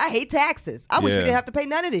 Yeah. I hate taxes. I wish we didn't have to pay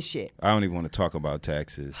none of this shit. I don't even want to talk about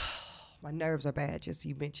taxes. My nerves are bad just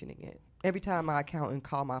you mentioning it. Every time my accountant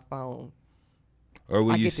call my phone. Or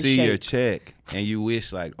when you see your check and you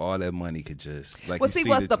wish like all that money could just like. Well, see,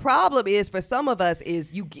 what's the problem is for some of us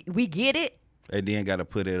is we get it. And then got to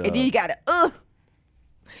put it up. And then you got to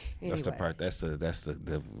Anyway. That's the part. That's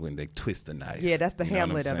the when they twist the knife. Yeah, that's the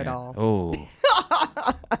Hamlet of it all. Oh.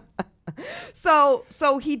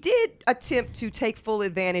 So he did attempt to take full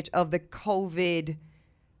advantage of the COVID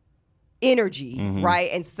energy,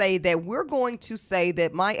 right? And say that we're going to say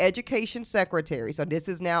that my education secretary, so this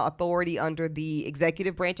is now authority under the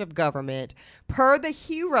executive branch of government, per the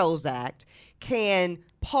HEROES Act, can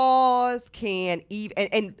pause, and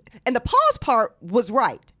the pause part was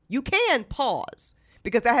right. You can pause,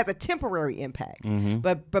 because that has a temporary impact.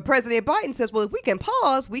 But President Biden says, well, if we can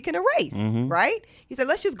pause, we can erase, right? He said,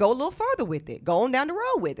 let's just go a little further with it. Go on down the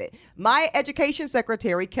road with it. My education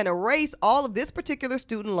secretary can erase all of this particular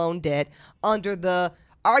student loan debt under the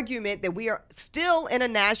argument that we are still in a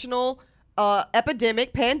national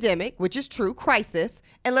pandemic, which is true, crisis,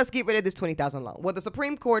 and let's get rid of this $20,000 loan. Well, the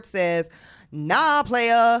Supreme Court says, nah,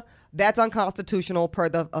 player, that's unconstitutional per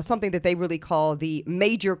the something that they really call the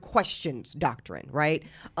major questions doctrine, right?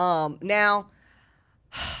 Now,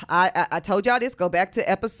 I told y'all this. Go back to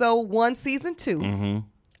episode 1, season 2.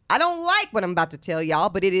 I don't like what I'm about to tell y'all,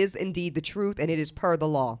 but it is indeed the truth, and it is per the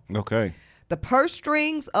law. Okay. The purse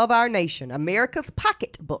strings of our nation, America's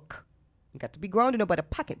pocketbook. You got to be grown to know what a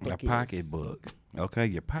pocketbook is. A pocketbook. Okay,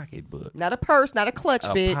 your pocketbook. Not a purse, not a clutch,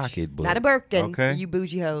 bitch. A pocketbook. Not a Birkin, okay. You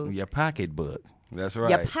bougie hoes. Your pocketbook. That's right.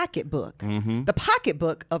 Your pocketbook. The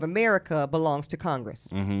pocketbook of America belongs to Congress.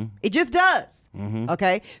 It just does.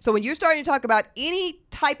 Okay? So when you're starting to talk about any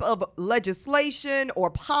type of legislation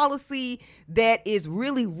or policy that is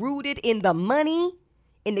really rooted in the money,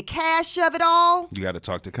 in the cash of it all, you got to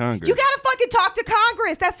talk to Congress. You got to fucking talk to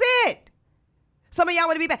Congress. That's it. Some of y'all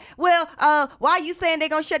want to be back. Well, why are you saying they're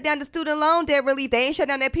going to shut down the student loan debt relief? They ain't shut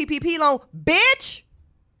down that PPP loan. Bitch!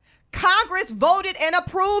 Congress voted and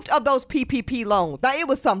approved of those PPP loans. Now, it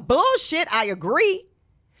was some bullshit, I agree.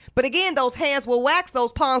 But again, those hands were wax,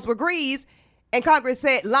 those palms were grease, and Congress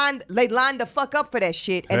said they lined the fuck up for that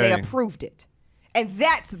shit, and they approved it. And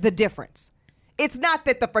that's the difference. It's not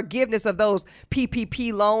that the forgiveness of those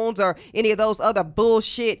PPP loans or any of those other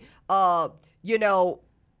bullshit,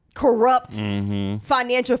 corrupt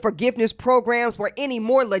financial forgiveness programs were any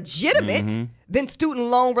more legitimate than student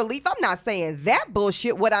loan relief. I'm not saying that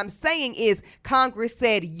bullshit. What I'm saying is Congress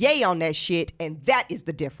said yay on that shit, and that is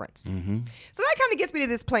the difference. So that kind of gets me to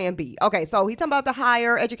this Plan B. Okay, so he's talking about the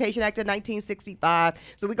Higher Education Act of 1965.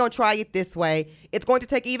 So we're going to try it this way. It's going to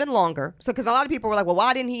take even longer. So because a lot of people were like, well,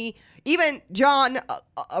 why didn't he, even John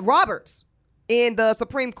Roberts in the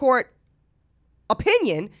Supreme Court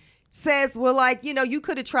opinion says, well, like, you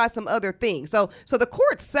could have tried some other things. So the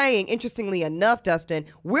court's saying, interestingly enough, Dustin,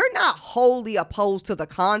 we're not wholly opposed to the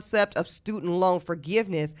concept of student loan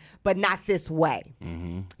forgiveness, but not this way.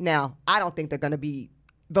 Now, I don't think they're going to be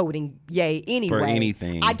voting yay anyway. For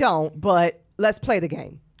anything. I don't, but let's play the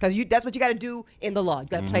game. Because that's what you got to do in the law. You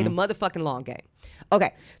got to play the motherfucking long game.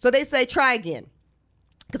 Okay, so they say try again.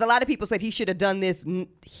 Because a lot of people said he should have done this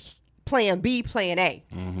Plan B, Plan A.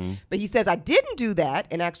 But he says, I didn't do that.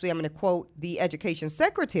 And actually, I'm going to quote the education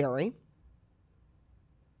secretary,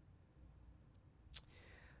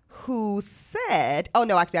 who said, oh,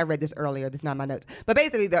 no, actually, I read this earlier. This is not my notes. But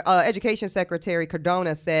basically, the education secretary,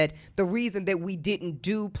 Cardona, said the reason that we didn't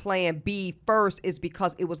do Plan B first is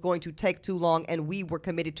because it was going to take too long, and we were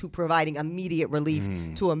committed to providing immediate relief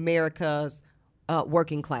to America's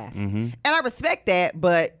working class. And I respect that,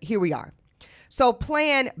 but here we are. So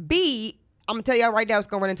Plan B, I'm gonna tell y'all right now, it's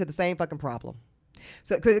gonna run into the same fucking problem.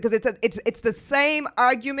 So because it's the same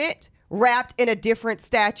argument wrapped in a different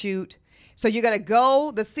statute. So you're gonna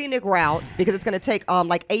go the scenic route because it's gonna take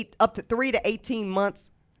up to 3 to 18 months,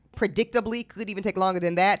 predictably, could even take longer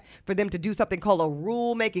than that, for them to do something called a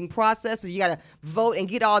rule-making process. So you gotta vote and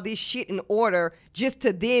get all this shit in order just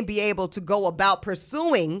to then be able to go about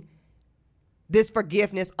pursuing this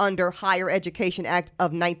forgiveness under Higher Education Act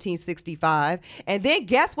of 1965. And then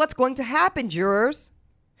guess what's going to happen, jurors?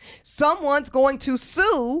 Someone's going to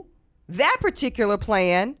sue that particular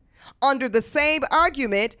plan under the same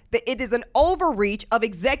argument that it is an overreach of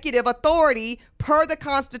executive authority per the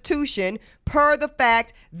Constitution, per the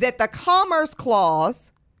fact that the Commerce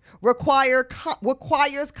Clause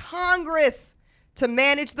requires Congress to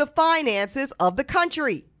manage the finances of the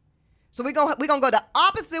country. So we're gonna go the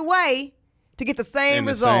opposite way to get the same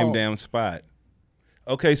result. In the same damn spot.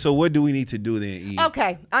 Okay, so what do we need to do then, E?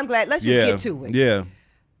 Okay, I'm glad. Let's just get to it. Yeah.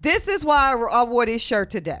 This is why I wore this shirt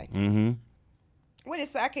today. Mm-hmm. What it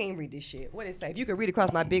say? I can't even read this shit. What it say? If you can read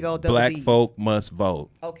across my big old double Black D's. folk must vote.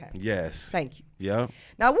 Okay. Yes. Thank you. Yeah.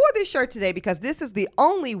 Now, I wore this shirt today because this is the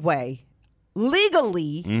only way,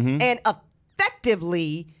 legally and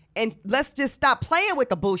effectively, and let's just stop playing with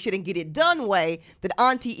the bullshit and get it done way, that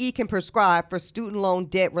Auntie E can prescribe for student loan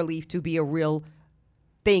debt relief to be a real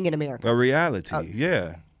thing in America. A reality.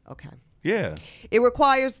 Yeah. Okay. Yeah. It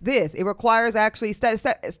requires this. It requires actually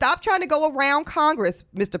stop trying to go around Congress,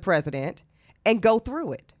 Mr. President, and go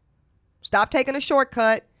through it. Stop taking a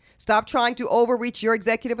shortcut. Stop trying to overreach your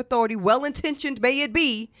executive authority. Well-intentioned may it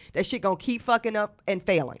be, that shit gonna keep fucking up and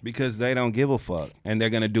failing. Because they don't give a fuck. And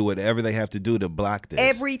they're gonna do whatever they have to do to block this.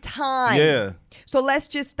 Every time. Yeah. So let's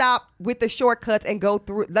just stop with the shortcuts and go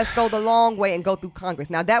through. Let's go the long way and go through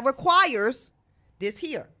Congress. Now that requires this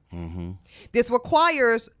here. Mm-hmm. This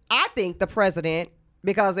requires, I think, the president,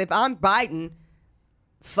 because if I'm Biden,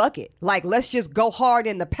 fuck it. Like, let's just go hard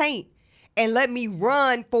in the paint and let me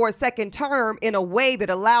run for a second term in a way that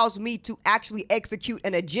allows me to actually execute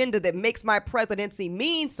an agenda that makes my presidency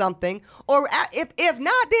mean something. Or if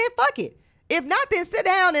not, then fuck it. If not, then sit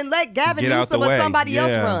down and let Gavin Newsom or somebody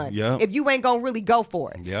else run. Yep. If you ain't gonna really go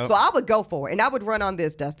for it. Yep. So I would go for it. And I would run on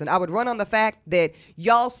this, Dustin. I would run on the fact that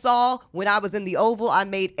y'all saw when I was in the Oval, I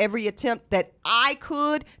made every attempt that I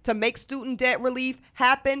could to make student debt relief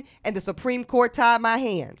happen, and the Supreme Court tied my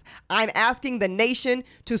hands. I'm asking the nation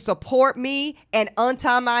to support me and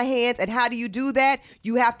untie my hands. And how do you do that?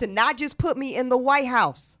 You have to not just put me in the White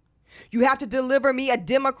House. You have to deliver me a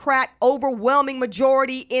Democrat overwhelming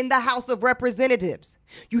majority in the House of Representatives.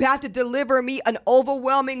 You have to deliver me an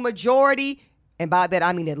overwhelming majority, and by that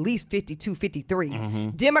I mean at least 52,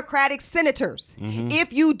 53, Democratic senators.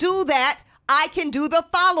 If you do that, I can do the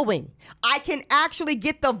following. I can actually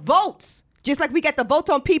get the votes, just like we got the votes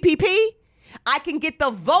on PPP. I can get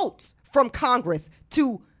the votes from Congress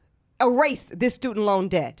to erase this student loan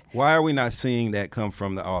debt. Why are we not seeing that come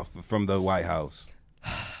from the White House?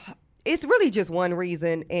 It's really just one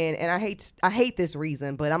reason, and I hate this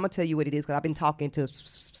reason, but I'm gonna tell you what it is because I've been talking to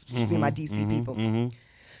my DC people.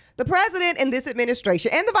 The president and this administration,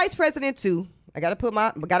 and the vice president too. I gotta put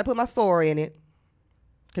my soror in it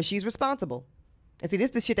because she's responsible. And see, this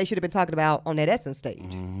is the shit they should have been talking about on that Essence stage.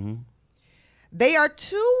 They are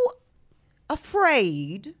too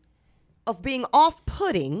afraid of being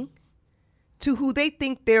off-putting to who they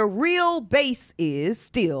think their real base is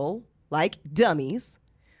still, like dummies,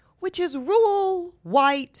 which is rural,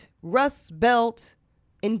 white, Rust Belt,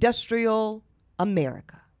 industrial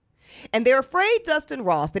America. And they're afraid, Dustin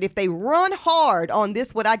Ross, that if they run hard on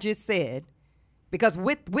this, what I just said, because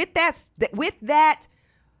with that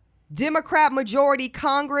Democrat majority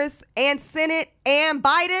Congress and Senate and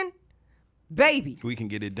Biden, baby, we can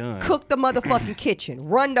get it done. Cook the motherfucking kitchen.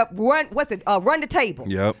 Run the table.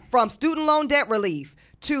 Yep. From student loan debt relief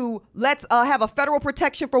to let's have a federal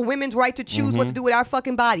protection for women's right to choose what to do with our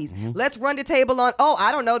fucking bodies. Let's run the table on,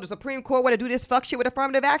 I don't know, the Supreme Court want to do this fuck shit with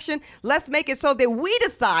affirmative action. Let's make it so that we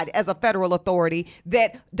decide as a federal authority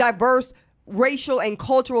that diverse racial and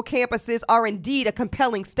cultural campuses are indeed a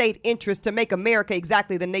compelling state interest to make America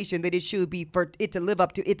exactly the nation that it should be, for it to live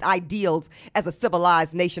up to its ideals as a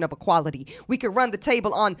civilized nation of equality. We could run the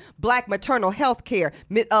table on black maternal health care.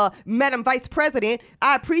 Madam Vice President,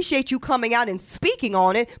 I appreciate you coming out and speaking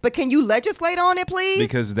on it, but can you legislate on it, please?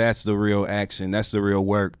 Because that's the real action. That's the real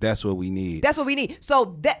work. That's what we need. That's what we need.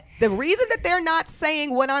 So the reason that they're not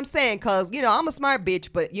saying what I'm saying, because, I'm a smart bitch,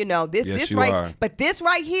 but, this right, are. But this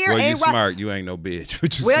right here well, ain't you smart. You ain't no bitch.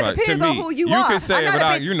 But you well, smart. It depends on who you are. You can say it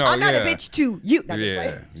without, I'm not a bitch to you.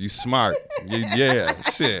 You smart.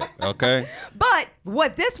 Shit. Okay. But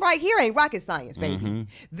what this right here ain't rocket science, baby.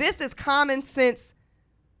 This is common sense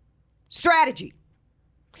strategy.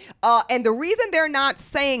 And the reason they're not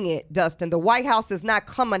saying it, Dustin, the White House is not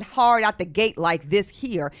coming hard out the gate like this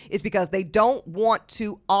here, is because they don't want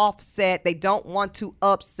to offset. They don't want to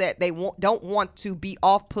upset. They don't want to be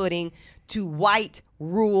off-putting to white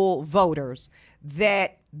rural voters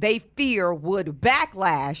that they fear would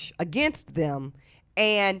backlash against them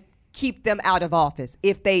and keep them out of office.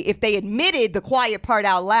 If they admitted the quiet part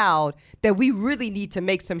out loud, that we really need to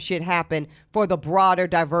make some shit happen for the broader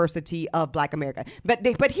diversity of Black America. But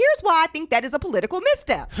here's why I think that is a political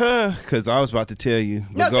misstep. Because I was about to tell you.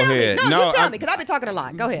 No, go tell ahead. me. No, you tell me, because I've been talking a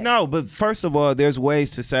lot. Go ahead. No, but first of all, there's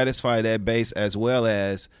ways to satisfy that base as well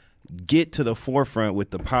as get to the forefront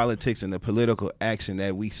with the politics and the political action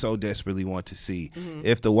that we so desperately want to see. Mm-hmm.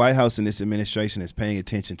 If the White House and this administration is paying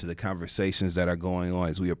attention to the conversations that are going on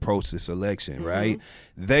as we approach this election, mm-hmm. right?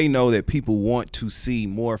 They know that people want to see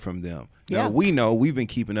more from them. Yeah. Now, we know we've been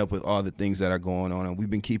keeping up with all the things that are going on, and we've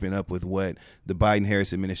been keeping up with what the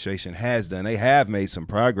Biden-Harris administration has done. They have made some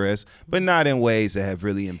progress, but not in ways that have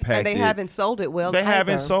really impacted. And they haven't sold it well. They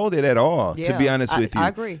haven't sold it at all, to be honest with you. I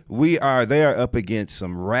agree. They are up against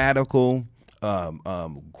some radical,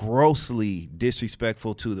 grossly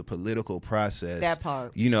disrespectful to the political process. That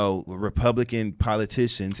part. Republican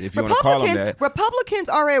politicians, if you want to call them that. Republicans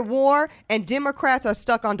are at war and Democrats are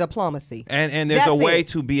stuck on diplomacy. And there's a way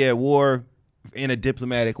to be at war in a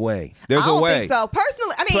diplomatic way. There's a way. I don't think so.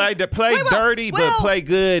 Personally, I mean, play dirty, but play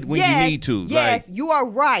good when you need to. Yes, you are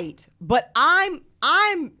right. But I'm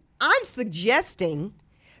suggesting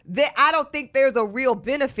that I don't think there's a real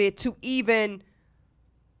benefit to even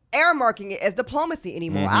earmarking it as diplomacy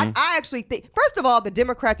anymore. Mm-hmm. I actually think, first of all, the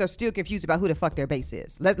Democrats are still confused about who the fuck their base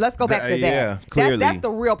is. Let's go back to that. Yeah, clearly. That's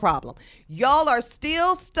the real problem. Y'all are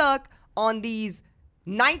still stuck on these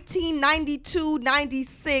 1992,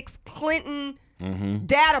 96 Clinton mm-hmm.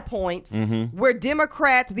 data points mm-hmm. where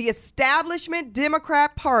Democrats, the establishment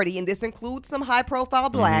Democrat Party, and this includes some high-profile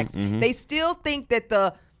blacks, mm-hmm. they still think that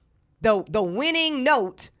the winning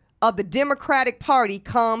note of the Democratic Party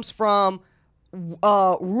comes from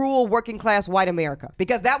rural working class white America,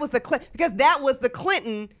 because that was the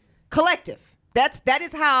Clinton collective. That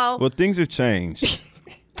is how. Well, things have changed.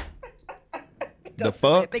 The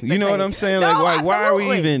fuck? You know what I'm saying? No, like, why are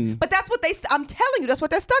we even? But that's what I'm telling you, that's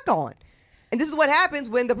what they're stuck on. And this is what happens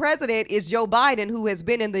when the president is Joe Biden, who has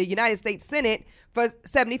been in the United States Senate for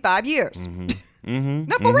 75 years. Mm-hmm. Mm-hmm.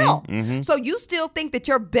 Not for mm-hmm. real. Mm-hmm. So you still think that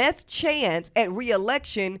your best chance at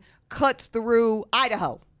re-election cuts through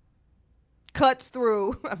Idaho? Cuts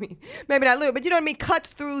through, I mean, maybe not literally, but you know what I mean?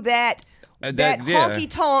 Cuts through that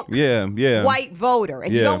honky-tonk white voter.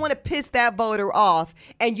 And you don't want to piss that voter off.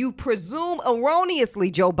 And you presume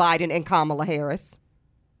erroneously, Joe Biden and Kamala Harris,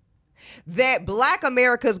 that Black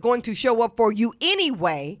America is going to show up for you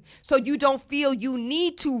anyway, so you don't feel you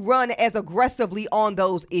need to run as aggressively on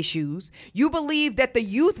those issues. You believe that the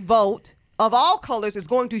youth vote of all colors is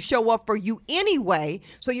going to show up for you anyway,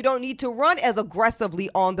 so you don't need to run as aggressively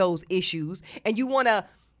on those issues, and you want to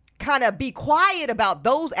kind of be quiet about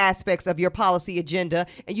those aspects of your policy agenda,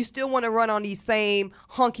 and you still want to run on these same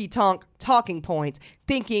honky-tonk talking points,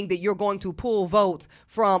 thinking that you're going to pull votes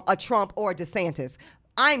from a Trump or a DeSantis.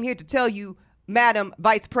 I'm here to tell you, Madam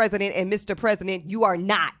Vice President and Mr. President, you are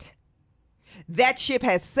not. That ship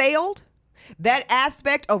has sailed. That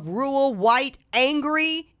aspect of rural, white,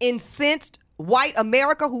 angry, incensed white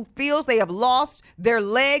America who feels they have lost their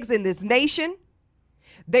legs in this nation,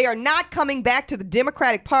 they are not coming back to the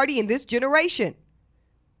Democratic Party in this generation.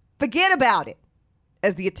 Forget about it,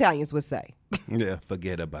 as the Italians would say. Yeah,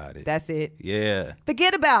 forget about it. That's it. Yeah.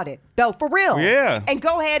 Forget about it, though, for real. Yeah. And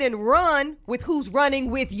go ahead and run with who's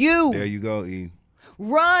running with you. There you go, E.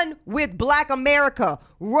 Run with Black America.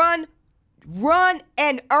 Run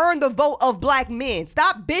and earn the vote of Black men.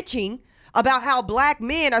 Stop bitching about how Black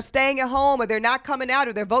men are staying at home, or they're not coming out,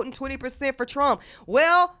 or they're voting 20% for Trump.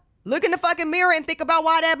 Well, look in the fucking mirror and think about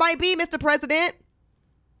why that might be, Mr. President.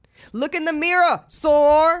 Look in the mirror,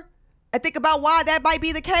 sir, and think about why that might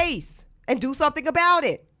be the case, and do something about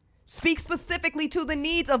it. Speak specifically to the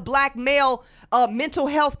needs of Black male mental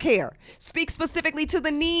health care. Speak specifically to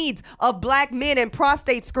the needs of Black men and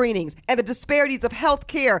prostate screenings and the disparities of health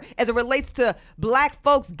care as it relates to Black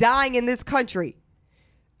folks dying in this country.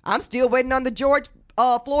 I'm still waiting on the George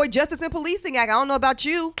Floyd Justice and Policing Act. I don't know about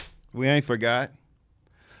you. We ain't forgot.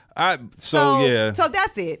 So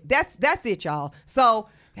that's it. That's it, y'all. So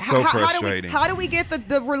frustrating. How do we get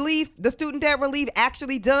the relief, the student debt relief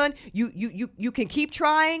actually done? You can keep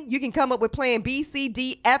trying. You can come up with plan B, C,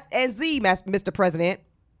 D, F, and Z, Mr. President.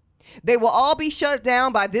 They will all be shut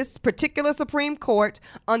down by this particular Supreme Court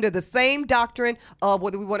under the same doctrine of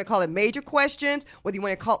whether we want to call it major questions, whether you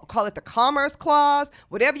want to call it the Commerce Clause,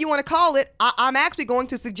 whatever you want to call it. I'm actually going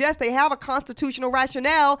to suggest they have a constitutional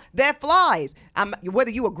rationale that flies.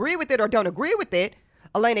 Whether you agree with it or don't agree with it,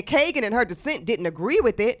 Elena Kagan in her dissent didn't agree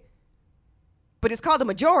with it, but it's called the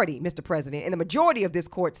majority, Mr. President, and the majority of this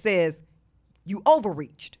court says you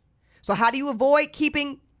overreached. So how do you avoid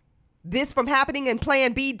keeping this from happening in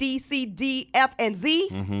Plan B, D, C, D, F, and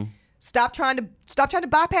Z. Stop trying to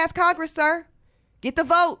bypass Congress, sir. Get the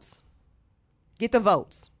votes. Get the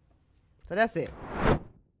votes. So that's it.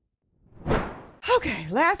 Okay,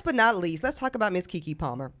 last but not least, let's talk about Miss Keke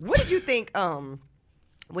Palmer. What did you think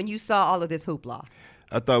when you saw all of this hoopla?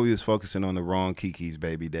 I thought we was focusing on the wrong Keke's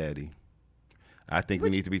baby daddy. I think we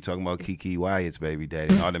need to be talking about Keke Wyatt's baby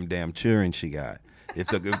daddy and all them damn children she got. If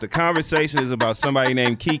the conversation is about somebody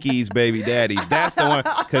named Keke's baby daddy, that's the one.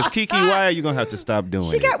 Because Keke Wyatt, you're going to have to stop doing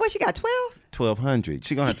it. She got 12? 1,200.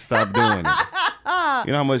 She going to have to stop doing it.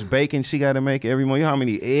 You know how much bacon she got to make every morning? You know how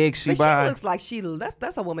many eggs she buys? She looks like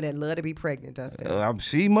that's a woman that love to be pregnant, doesn't it?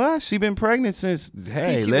 She must. She been pregnant since,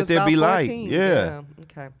 let there be light. Yeah.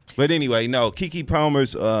 Okay. But anyway, no, Keke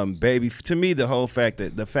Palmer's baby, to me, the fact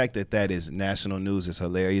that is national news is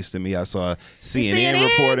hilarious to me. I saw CNN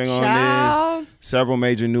reporting on this, several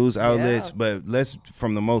major news outlets, but let's,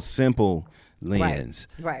 from the most simple lens,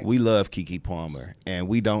 right. We love Keke Palmer, and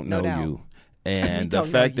we don't know you. And the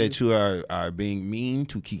fact that you are being mean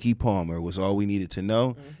to Keke Palmer was all we needed to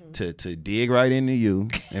know to dig right into you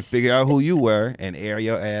and figure out who you were and air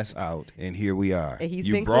your ass out. And here we are. And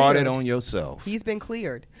you brought it on yourself. He's been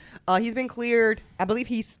cleared. He's been cleared. I believe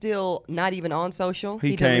he's still not even on social.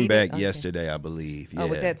 He came back yesterday, I believe. Yeah. Oh,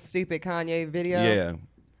 with that stupid Kanye video? Yeah.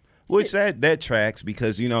 Which that tracks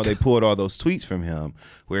because, they pulled all those tweets from him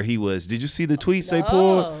where he was. Did you see the tweets they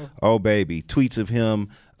pulled? Oh, baby. Tweets of him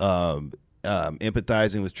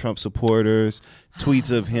empathizing with Trump supporters,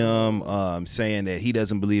 tweets of him saying that he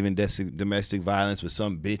doesn't believe in domestic violence, but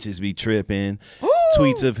some bitches be tripping.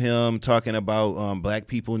 Tweets of him talking about black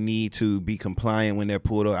people need to be compliant when they're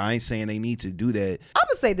pulled over. I ain't saying they need to do that. I'm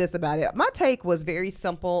gonna say this about it. My take was very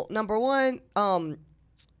simple. Number one, I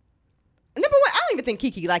don't even think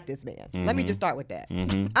Keke liked this man. Let me just start with that.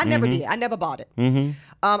 I never did. I never bought it.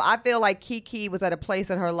 I feel like Keke was at a place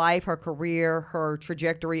in her life, her career, her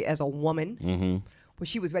trajectory as a woman, where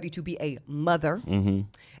she was ready to be a mother.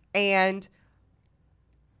 And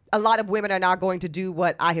a lot of women are not going to do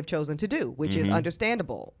what I have chosen to do, which is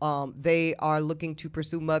understandable. They are looking to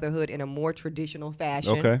pursue motherhood in a more traditional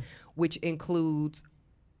fashion, which includes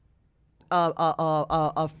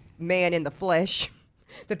a man in the flesh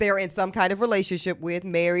that they are in some kind of relationship with,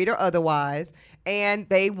 married or otherwise, and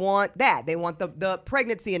they want that. They want the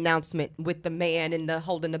pregnancy announcement with the man and the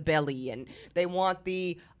holding the belly, and they want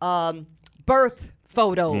the birth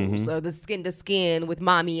photos of the skin to skin with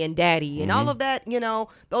mommy and daddy and all of that.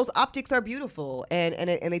 Those optics are beautiful and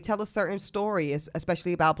they tell a certain story,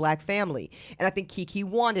 especially about black family. And I think Keke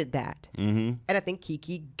wanted that. And I think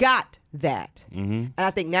Keke got that. And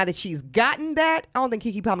I think now that she's gotten that, I don't think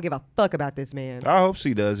Keke Palmer give a fuck about this man. I hope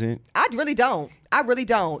she doesn't. I really don't. I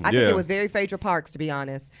think it was very Phaedra Parks, to be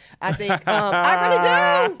honest. I think I really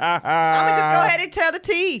do. I'm gonna just go ahead and tell the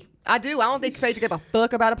tea. I do. I don't think Phaedra gave a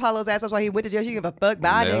fuck about Apollo's ass. That's why he went to jail. She give a fuck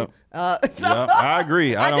about him. I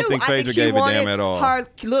agree. I don't think Phaedra gave a damn at all. Her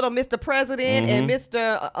little Mr. President and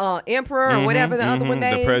Mr. Emperor or whatever the other one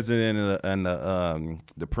named. The president and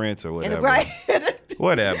the prince or whatever.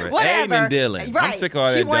 Whatever. Aiden and Dylan. Right. I'm sick of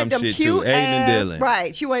all that dumb shit too. Aiden and Dylan.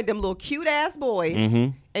 Right. She wanted them little cute ass boys,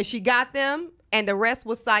 and she got them, and the rest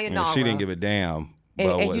was sayonara. And she didn't give a damn.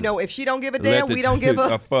 And if she don't give a damn, we don't give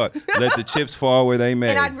a fuck. Let the chips fall where they may.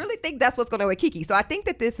 And I really think that's what's going to with Keke. So I think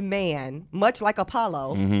that this man, much like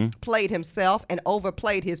Apollo, played himself and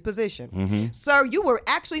overplayed his position. Sir, you were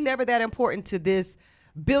actually never that important to this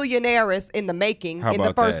billionaires in the making in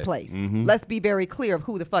the first place. Let's be very clear of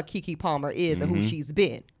who the fuck Keke Palmer is and who she's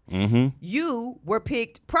been. You were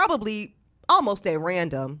picked probably almost at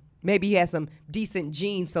random. Maybe you had some decent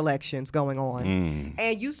gene selections going on,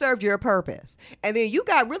 and you served your purpose. And then you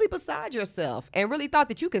got really beside yourself and really thought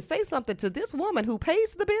that you could say something to this woman who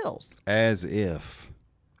pays the bills. As if.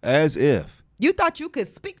 You thought you could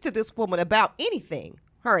speak to this woman about anything.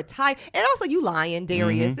 Her attire. And also you lying,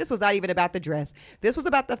 Darius. This was not even about the dress. This was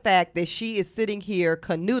about the fact that she is sitting here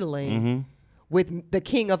canoodling with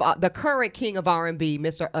the current king of R&B,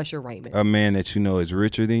 Mr. Usher Raymond. A man that you know is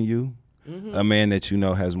richer than you. A man that you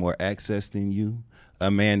know has more access than you. A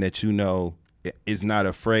man that you know is not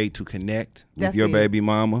afraid to connect with your baby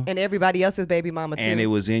mama. And everybody else's baby mama too. And it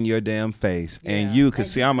was in your damn face. Yeah. And you could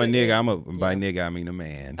see I'm a nigga. By nigga, I mean a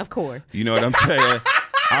man. Of course. You know what I'm saying?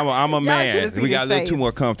 I'm a man. We got a little too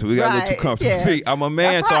more comfortable. We got a little too comfortable. Yeah. See, I'm a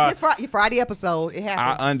man. Your Friday episode, it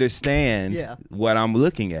happens. I understand what I'm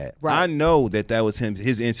looking at. Right. I know that was him,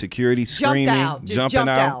 his insecurity screaming, jumping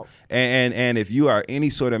out. And if you are any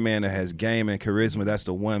sort of man that has game and charisma, that's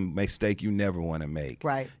the one mistake you never want to make.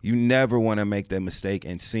 Right. You never want to make that mistake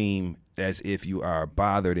and seem as if you are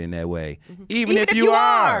bothered in that way. Even if you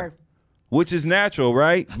are. which is natural,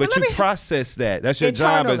 right? But you process that. That's your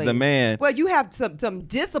job as the man. Well, you have some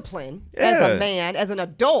discipline as a man, as an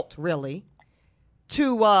adult, really,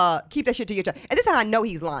 to keep that shit to your child. And this is how I know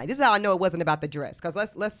he's lying. This is how I know it wasn't about the dress.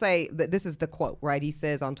 Because let's say that this is the quote, right? He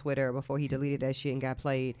says on Twitter before he deleted that shit and got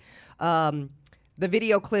played. The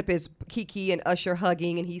video clip is Keke and Usher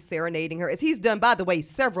hugging, and he's serenading her. As he's done, by the way,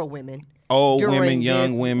 several women. Old women,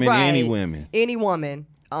 young women, right, any women. Any woman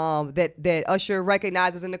that Usher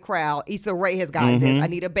recognizes in the crowd. Issa Rae has gotten this.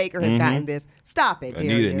 Anita Baker has gotten this. Stop it,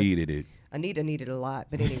 Darius. Anita needed it. Anita needed a lot.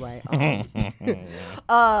 But anyway.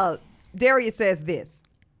 Darius says this.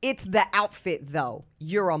 It's the outfit, though.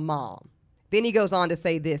 You're a mom. Then he goes on to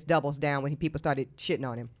say this, doubles down when people started shitting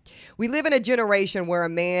on him. We live in a generation where a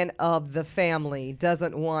man of the family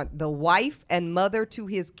doesn't want the wife and mother to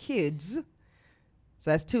his kids.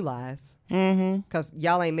 So that's 2 lies. Because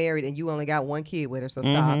y'all ain't married and you only got 1 kid with her, so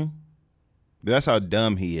stop. That's how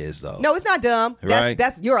dumb he is, though. No, it's not dumb. Right?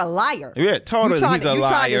 That's you're a liar. Yeah, totally. He's a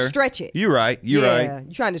liar. You're trying to stretch it. You're right. You're right.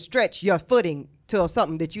 You're trying to stretch your footing to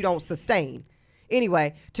something that you don't sustain.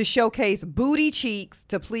 Anyway, to showcase booty cheeks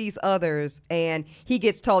to please others, and he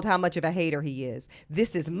gets told how much of a hater he is.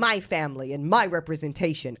 This is my family and my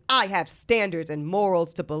representation. I have standards and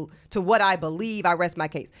morals to what I believe. I rest my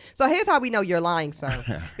case. So here's how we know you're lying, sir.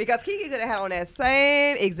 Because Keke could have had on that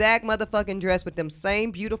same exact motherfucking dress with them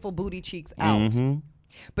same beautiful booty cheeks out.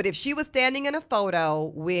 But if she was standing in a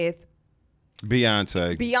photo with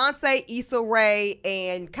Beyonce, Issa Rae,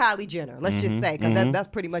 and Kylie Jenner, let's just say, because that's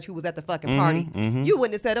pretty much who was at the fucking party, you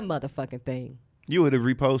wouldn't have said a motherfucking thing. You would have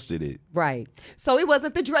reposted it. Right. So it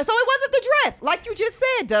wasn't the dress. Like you just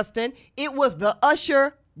said, Dustin. It was the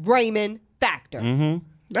Usher Raymond factor.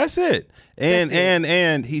 That's it.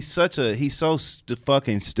 And he's so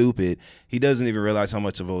fucking stupid. He doesn't even realize how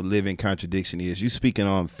much of a living contradiction he is. You speaking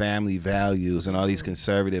on family values and all these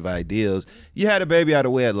conservative ideals. You had a baby out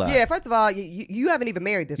of wedlock. Yeah. First of all, you haven't even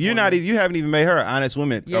married this woman. You haven't even made her an honest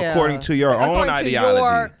woman according to your own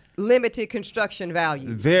ideology. Limited construction value.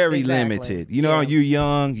 Very limited. You know, you're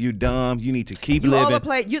young, you're dumb, you need to keep living.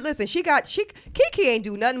 Overplayed. Listen, Keke ain't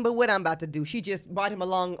do nothing but what I'm about to do. She just brought him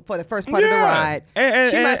along for the first part of the ride. She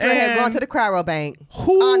might as well have gone to the cryo bank.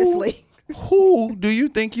 Honestly. Who do you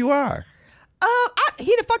think you are?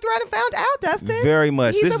 He done fucked around and found out, Dustin. Very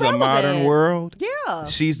much. This is a modern world. Yeah.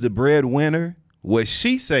 She's the breadwinner. What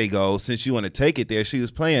she say goes, since you want to take it there, she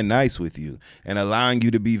was playing nice with you and allowing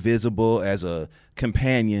you to be visible as a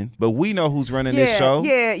companion. But we know who's running this show.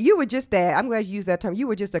 Yeah, you were just that. I'm glad you used that term. You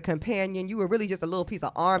were just a companion. You were really just a little piece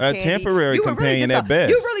of arm candy. A temporary companion at best.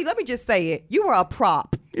 You really, let me just say it. You were a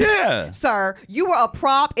prop. Yeah. Sir, you were a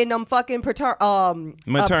prop in them fucking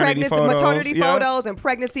maternity photos and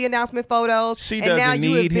pregnancy announcement photos. She doesn't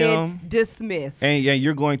need him. And now you have been dismissed. And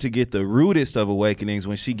you're going to get the rudest of awakenings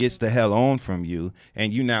when she gets the hell on from you,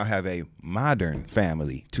 and you now have a modern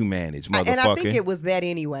family to manage, motherfucker. And I think it was that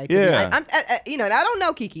anyway. Yeah. And I don't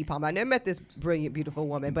know Keke Palmer. I never met this brilliant, beautiful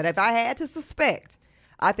woman. But if I had to suspect,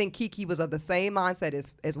 I think Keke was of the same mindset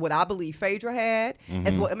as what I believe Phaedra had.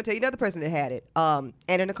 As what I'm gonna tell you another person that had it.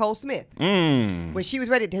 Anna Nicole Smith. When she was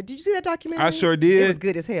ready. Did you see that documentary? I sure did. It was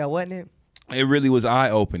good as hell, wasn't it? It really was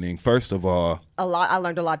eye-opening. First of all, a lot. I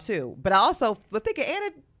learned a lot too. But I also was thinking, Anna.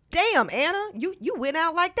 Damn, Anna, you went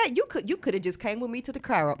out like that. You could have just came with me to the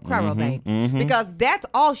cryo bank because that's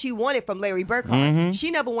all she wanted from Larry Burkhart.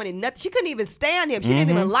 She never wanted nothing. She couldn't even stand him. She didn't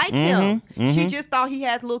even like him. She just thought he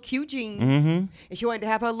had little cute jeans, and she wanted to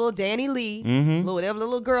have her little Danny Lee, whatever the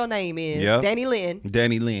little girl name is, Danny Lynn.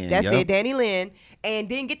 Danny Lynn. That's it, Danny Lynn, and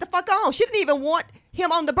then get the fuck on. She didn't even want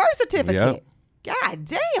him on the birth certificate. God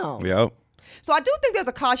damn. Yep. So I do think there's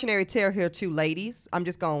a cautionary tale here too, ladies. I'm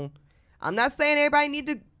not saying everybody need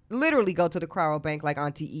to literally go to the cryo bank like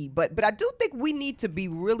Auntie E, but I do think we need to be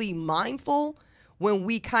really mindful when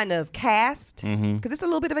we kind of cast, because it's a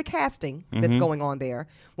little bit of a casting that's going on there.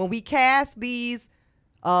 When we cast these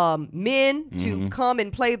men to come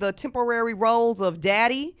and play the temporary roles of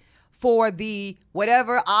daddy for the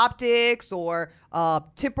whatever optics or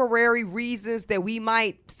temporary reasons that we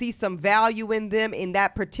might see some value in them in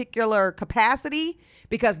that particular capacity,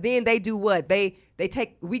 because then they do what?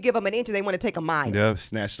 We give them an inch and they want to take a mile. Yeah,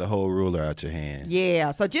 snatch the whole ruler out your hand.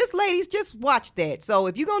 Yeah, so ladies, just watch that. So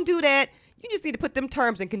if you're going to do that, you just need to put them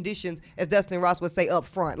terms and conditions, as Dustin Ross would say, up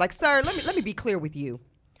front. Like, sir, let me be clear with you.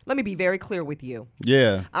 Let me be very clear with you.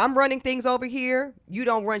 Yeah. I'm running things over here. You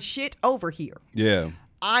don't run shit over here. Yeah.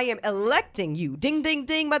 I am electing you. Ding, ding,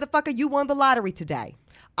 ding, motherfucker. You won the lottery today.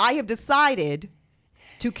 I have decided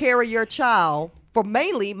to carry your child for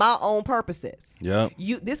mainly my own purposes. Yeah.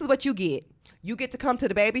 This is what you get. You get to come to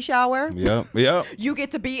the baby shower. Yep. You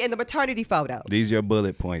get to be in the maternity photo. These are your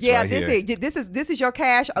bullet points. Yeah, right here. This is your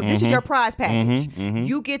cash. This is your prize package.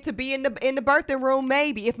 You get to be in the birthing room.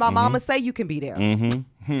 Maybe if my mama say you can be there.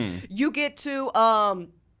 You get to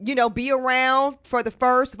be around for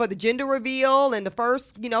the gender reveal and the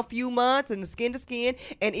first few months and the skin to skin.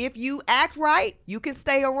 And if you act right, you can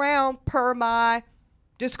stay around per my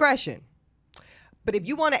discretion. But if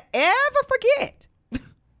you want to ever forget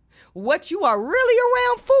what you are really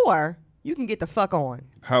around for, you can get the fuck on.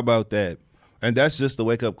 How about that? And that's just the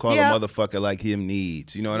wake up call a motherfucker like him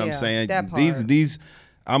needs. You know what I'm saying? That part. These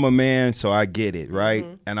I'm a man, so I get it, right?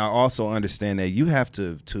 And I also understand that you have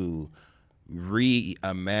to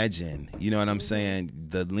reimagine, you know what I'm saying,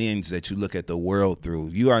 the lens that you look at the world through.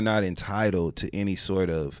 You are not entitled to any sort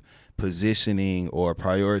of positioning or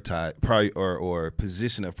or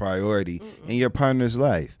position of priority in your partner's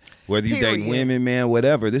life. Whether you date women, man,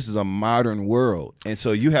 whatever, this is a modern world. And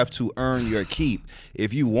so you have to earn your keep.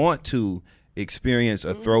 If you want to experience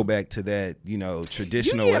a throwback to that,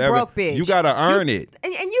 traditional you whatever, broke bitch. You got to earn it.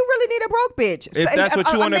 And you really need a broke bitch. If that's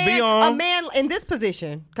what you want to be on. A man in this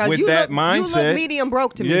position. With that mindset. You look medium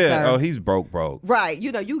broke to me, sir. Yeah, he's broke. Right.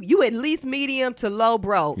 You at least medium to low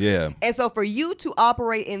broke. Yeah. And so for you to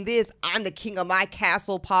operate in this, I'm the king of my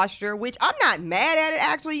castle posture, which I'm not mad at it,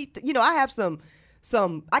 actually. I have some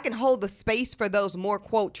I can hold the space for those more,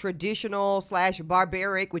 quote, traditional /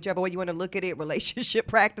 barbaric, whichever way you want to look at it, relationship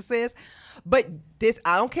practices. But this,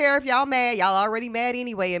 I don't care if y'all mad. Y'all already mad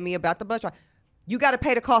anyway at me about the bus ride. You got to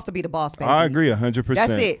pay the cost to be the boss, baby. I agree 100%.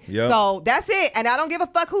 That's it. Yep. So that's it. And I don't give a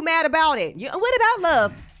fuck who mad about it. What about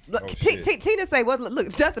love? Look, Tina say,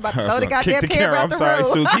 look, just about to throw the goddamn camera out the room. I'm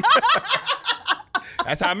sorry, Suki.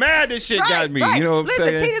 That's how mad this shit got me. Right. You know what I'm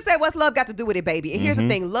saying? Listen, Tina said, what's love got to do with it, baby? And here's the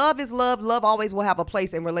thing. Love is love. Love always will have a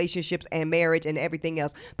place in relationships and marriage and everything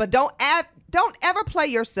else. But don't ever play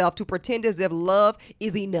yourself to pretend as if love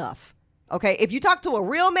is enough. Okay? If you talk to a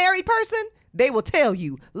real married person, they will tell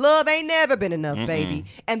you love ain't never been enough, baby.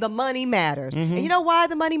 And the money matters. And you know why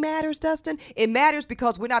the money matters, Dustin? It matters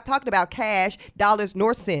because we're not talking about cash, dollars,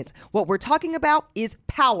 nor cents. What we're talking about is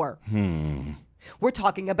power. We're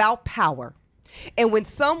talking about power. And when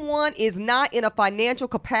someone is not in a financial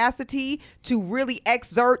capacity to really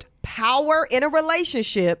exert power in a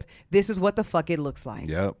relationship, this is what the fuck it looks like.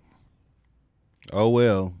 Yep. Oh,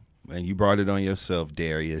 well. And you brought it on yourself,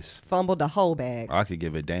 Darius. Fumbled the whole bag. I could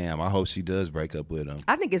give a damn. I hope she does break up with him.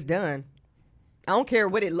 I think it's done. I don't care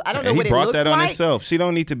what it. I don't know and what it looks like. He brought that on himself. She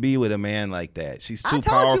don't need to be with a man like that. She's too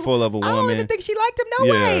powerful of a woman. I don't even think she liked him. No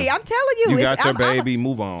way. I'm telling you. You got your baby.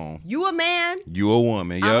 Move on. You a man. You a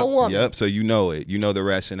woman. Yep. I'm a woman. Yep. So you know it. You know the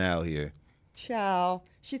rationale here. Ciao.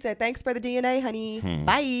 She said, thanks for the DNA, honey.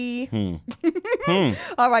 Bye.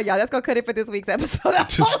 All right, y'all. Let's go cut it for this week's episode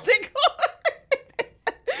of Holding Court.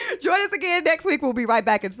 Join us again next week. We'll be right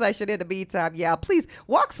back in session. In the meantime, please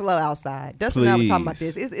walk slow outside. Dustin and I were talking about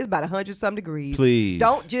this. It's about 100-some degrees. Please.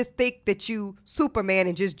 Don't just think that you Superman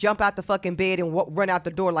and just jump out the fucking bed and run out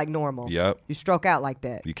the door like normal. Yep. You stroke out like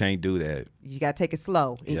that. You can't do that. You got to take it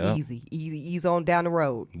slow and easy. Ease on down the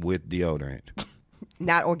road. With deodorant.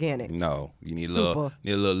 Not organic. No. You need a little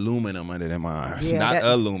aluminum under them arms. Yeah, not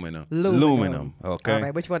aluminum. Aluminum. Okay. All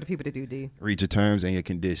right. What you want the people to do, D? Read your terms and your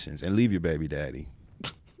conditions and leave your baby daddy.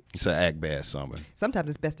 It's an act bad summer. Sometimes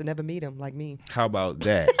it's best to never meet him, like me. How about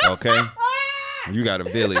that? Okay. You got a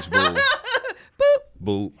village, boo. Boop.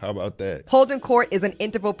 Boop. How about that? Holding Court is an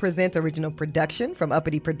Interval Presents original production from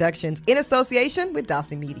Uppity Productions in association with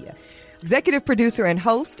Dawson Media. Executive producer and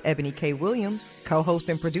host, Ebony K. Williams. Co-host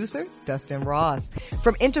and producer, Dustin Ross.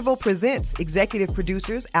 From Interval Presents, executive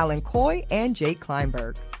producers, Alan Coy and Jake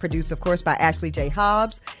Kleinberg. Produced, of course, by Ashley J.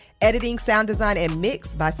 Hobbs. Editing, sound design, and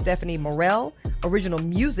mix by Stephanie Morell. Original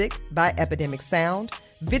music by Epidemic Sound.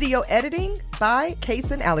 Video editing by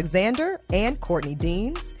Kason Alexander and Courtney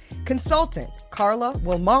Deans. Consultant, Carla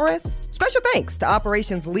Wilmaris. Special thanks to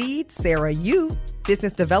Operations Lead, Sarah Yu.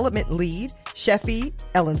 Business Development Lead, Sheffy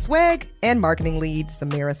Ellen Swag. And Marketing Lead,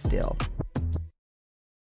 Samira Still.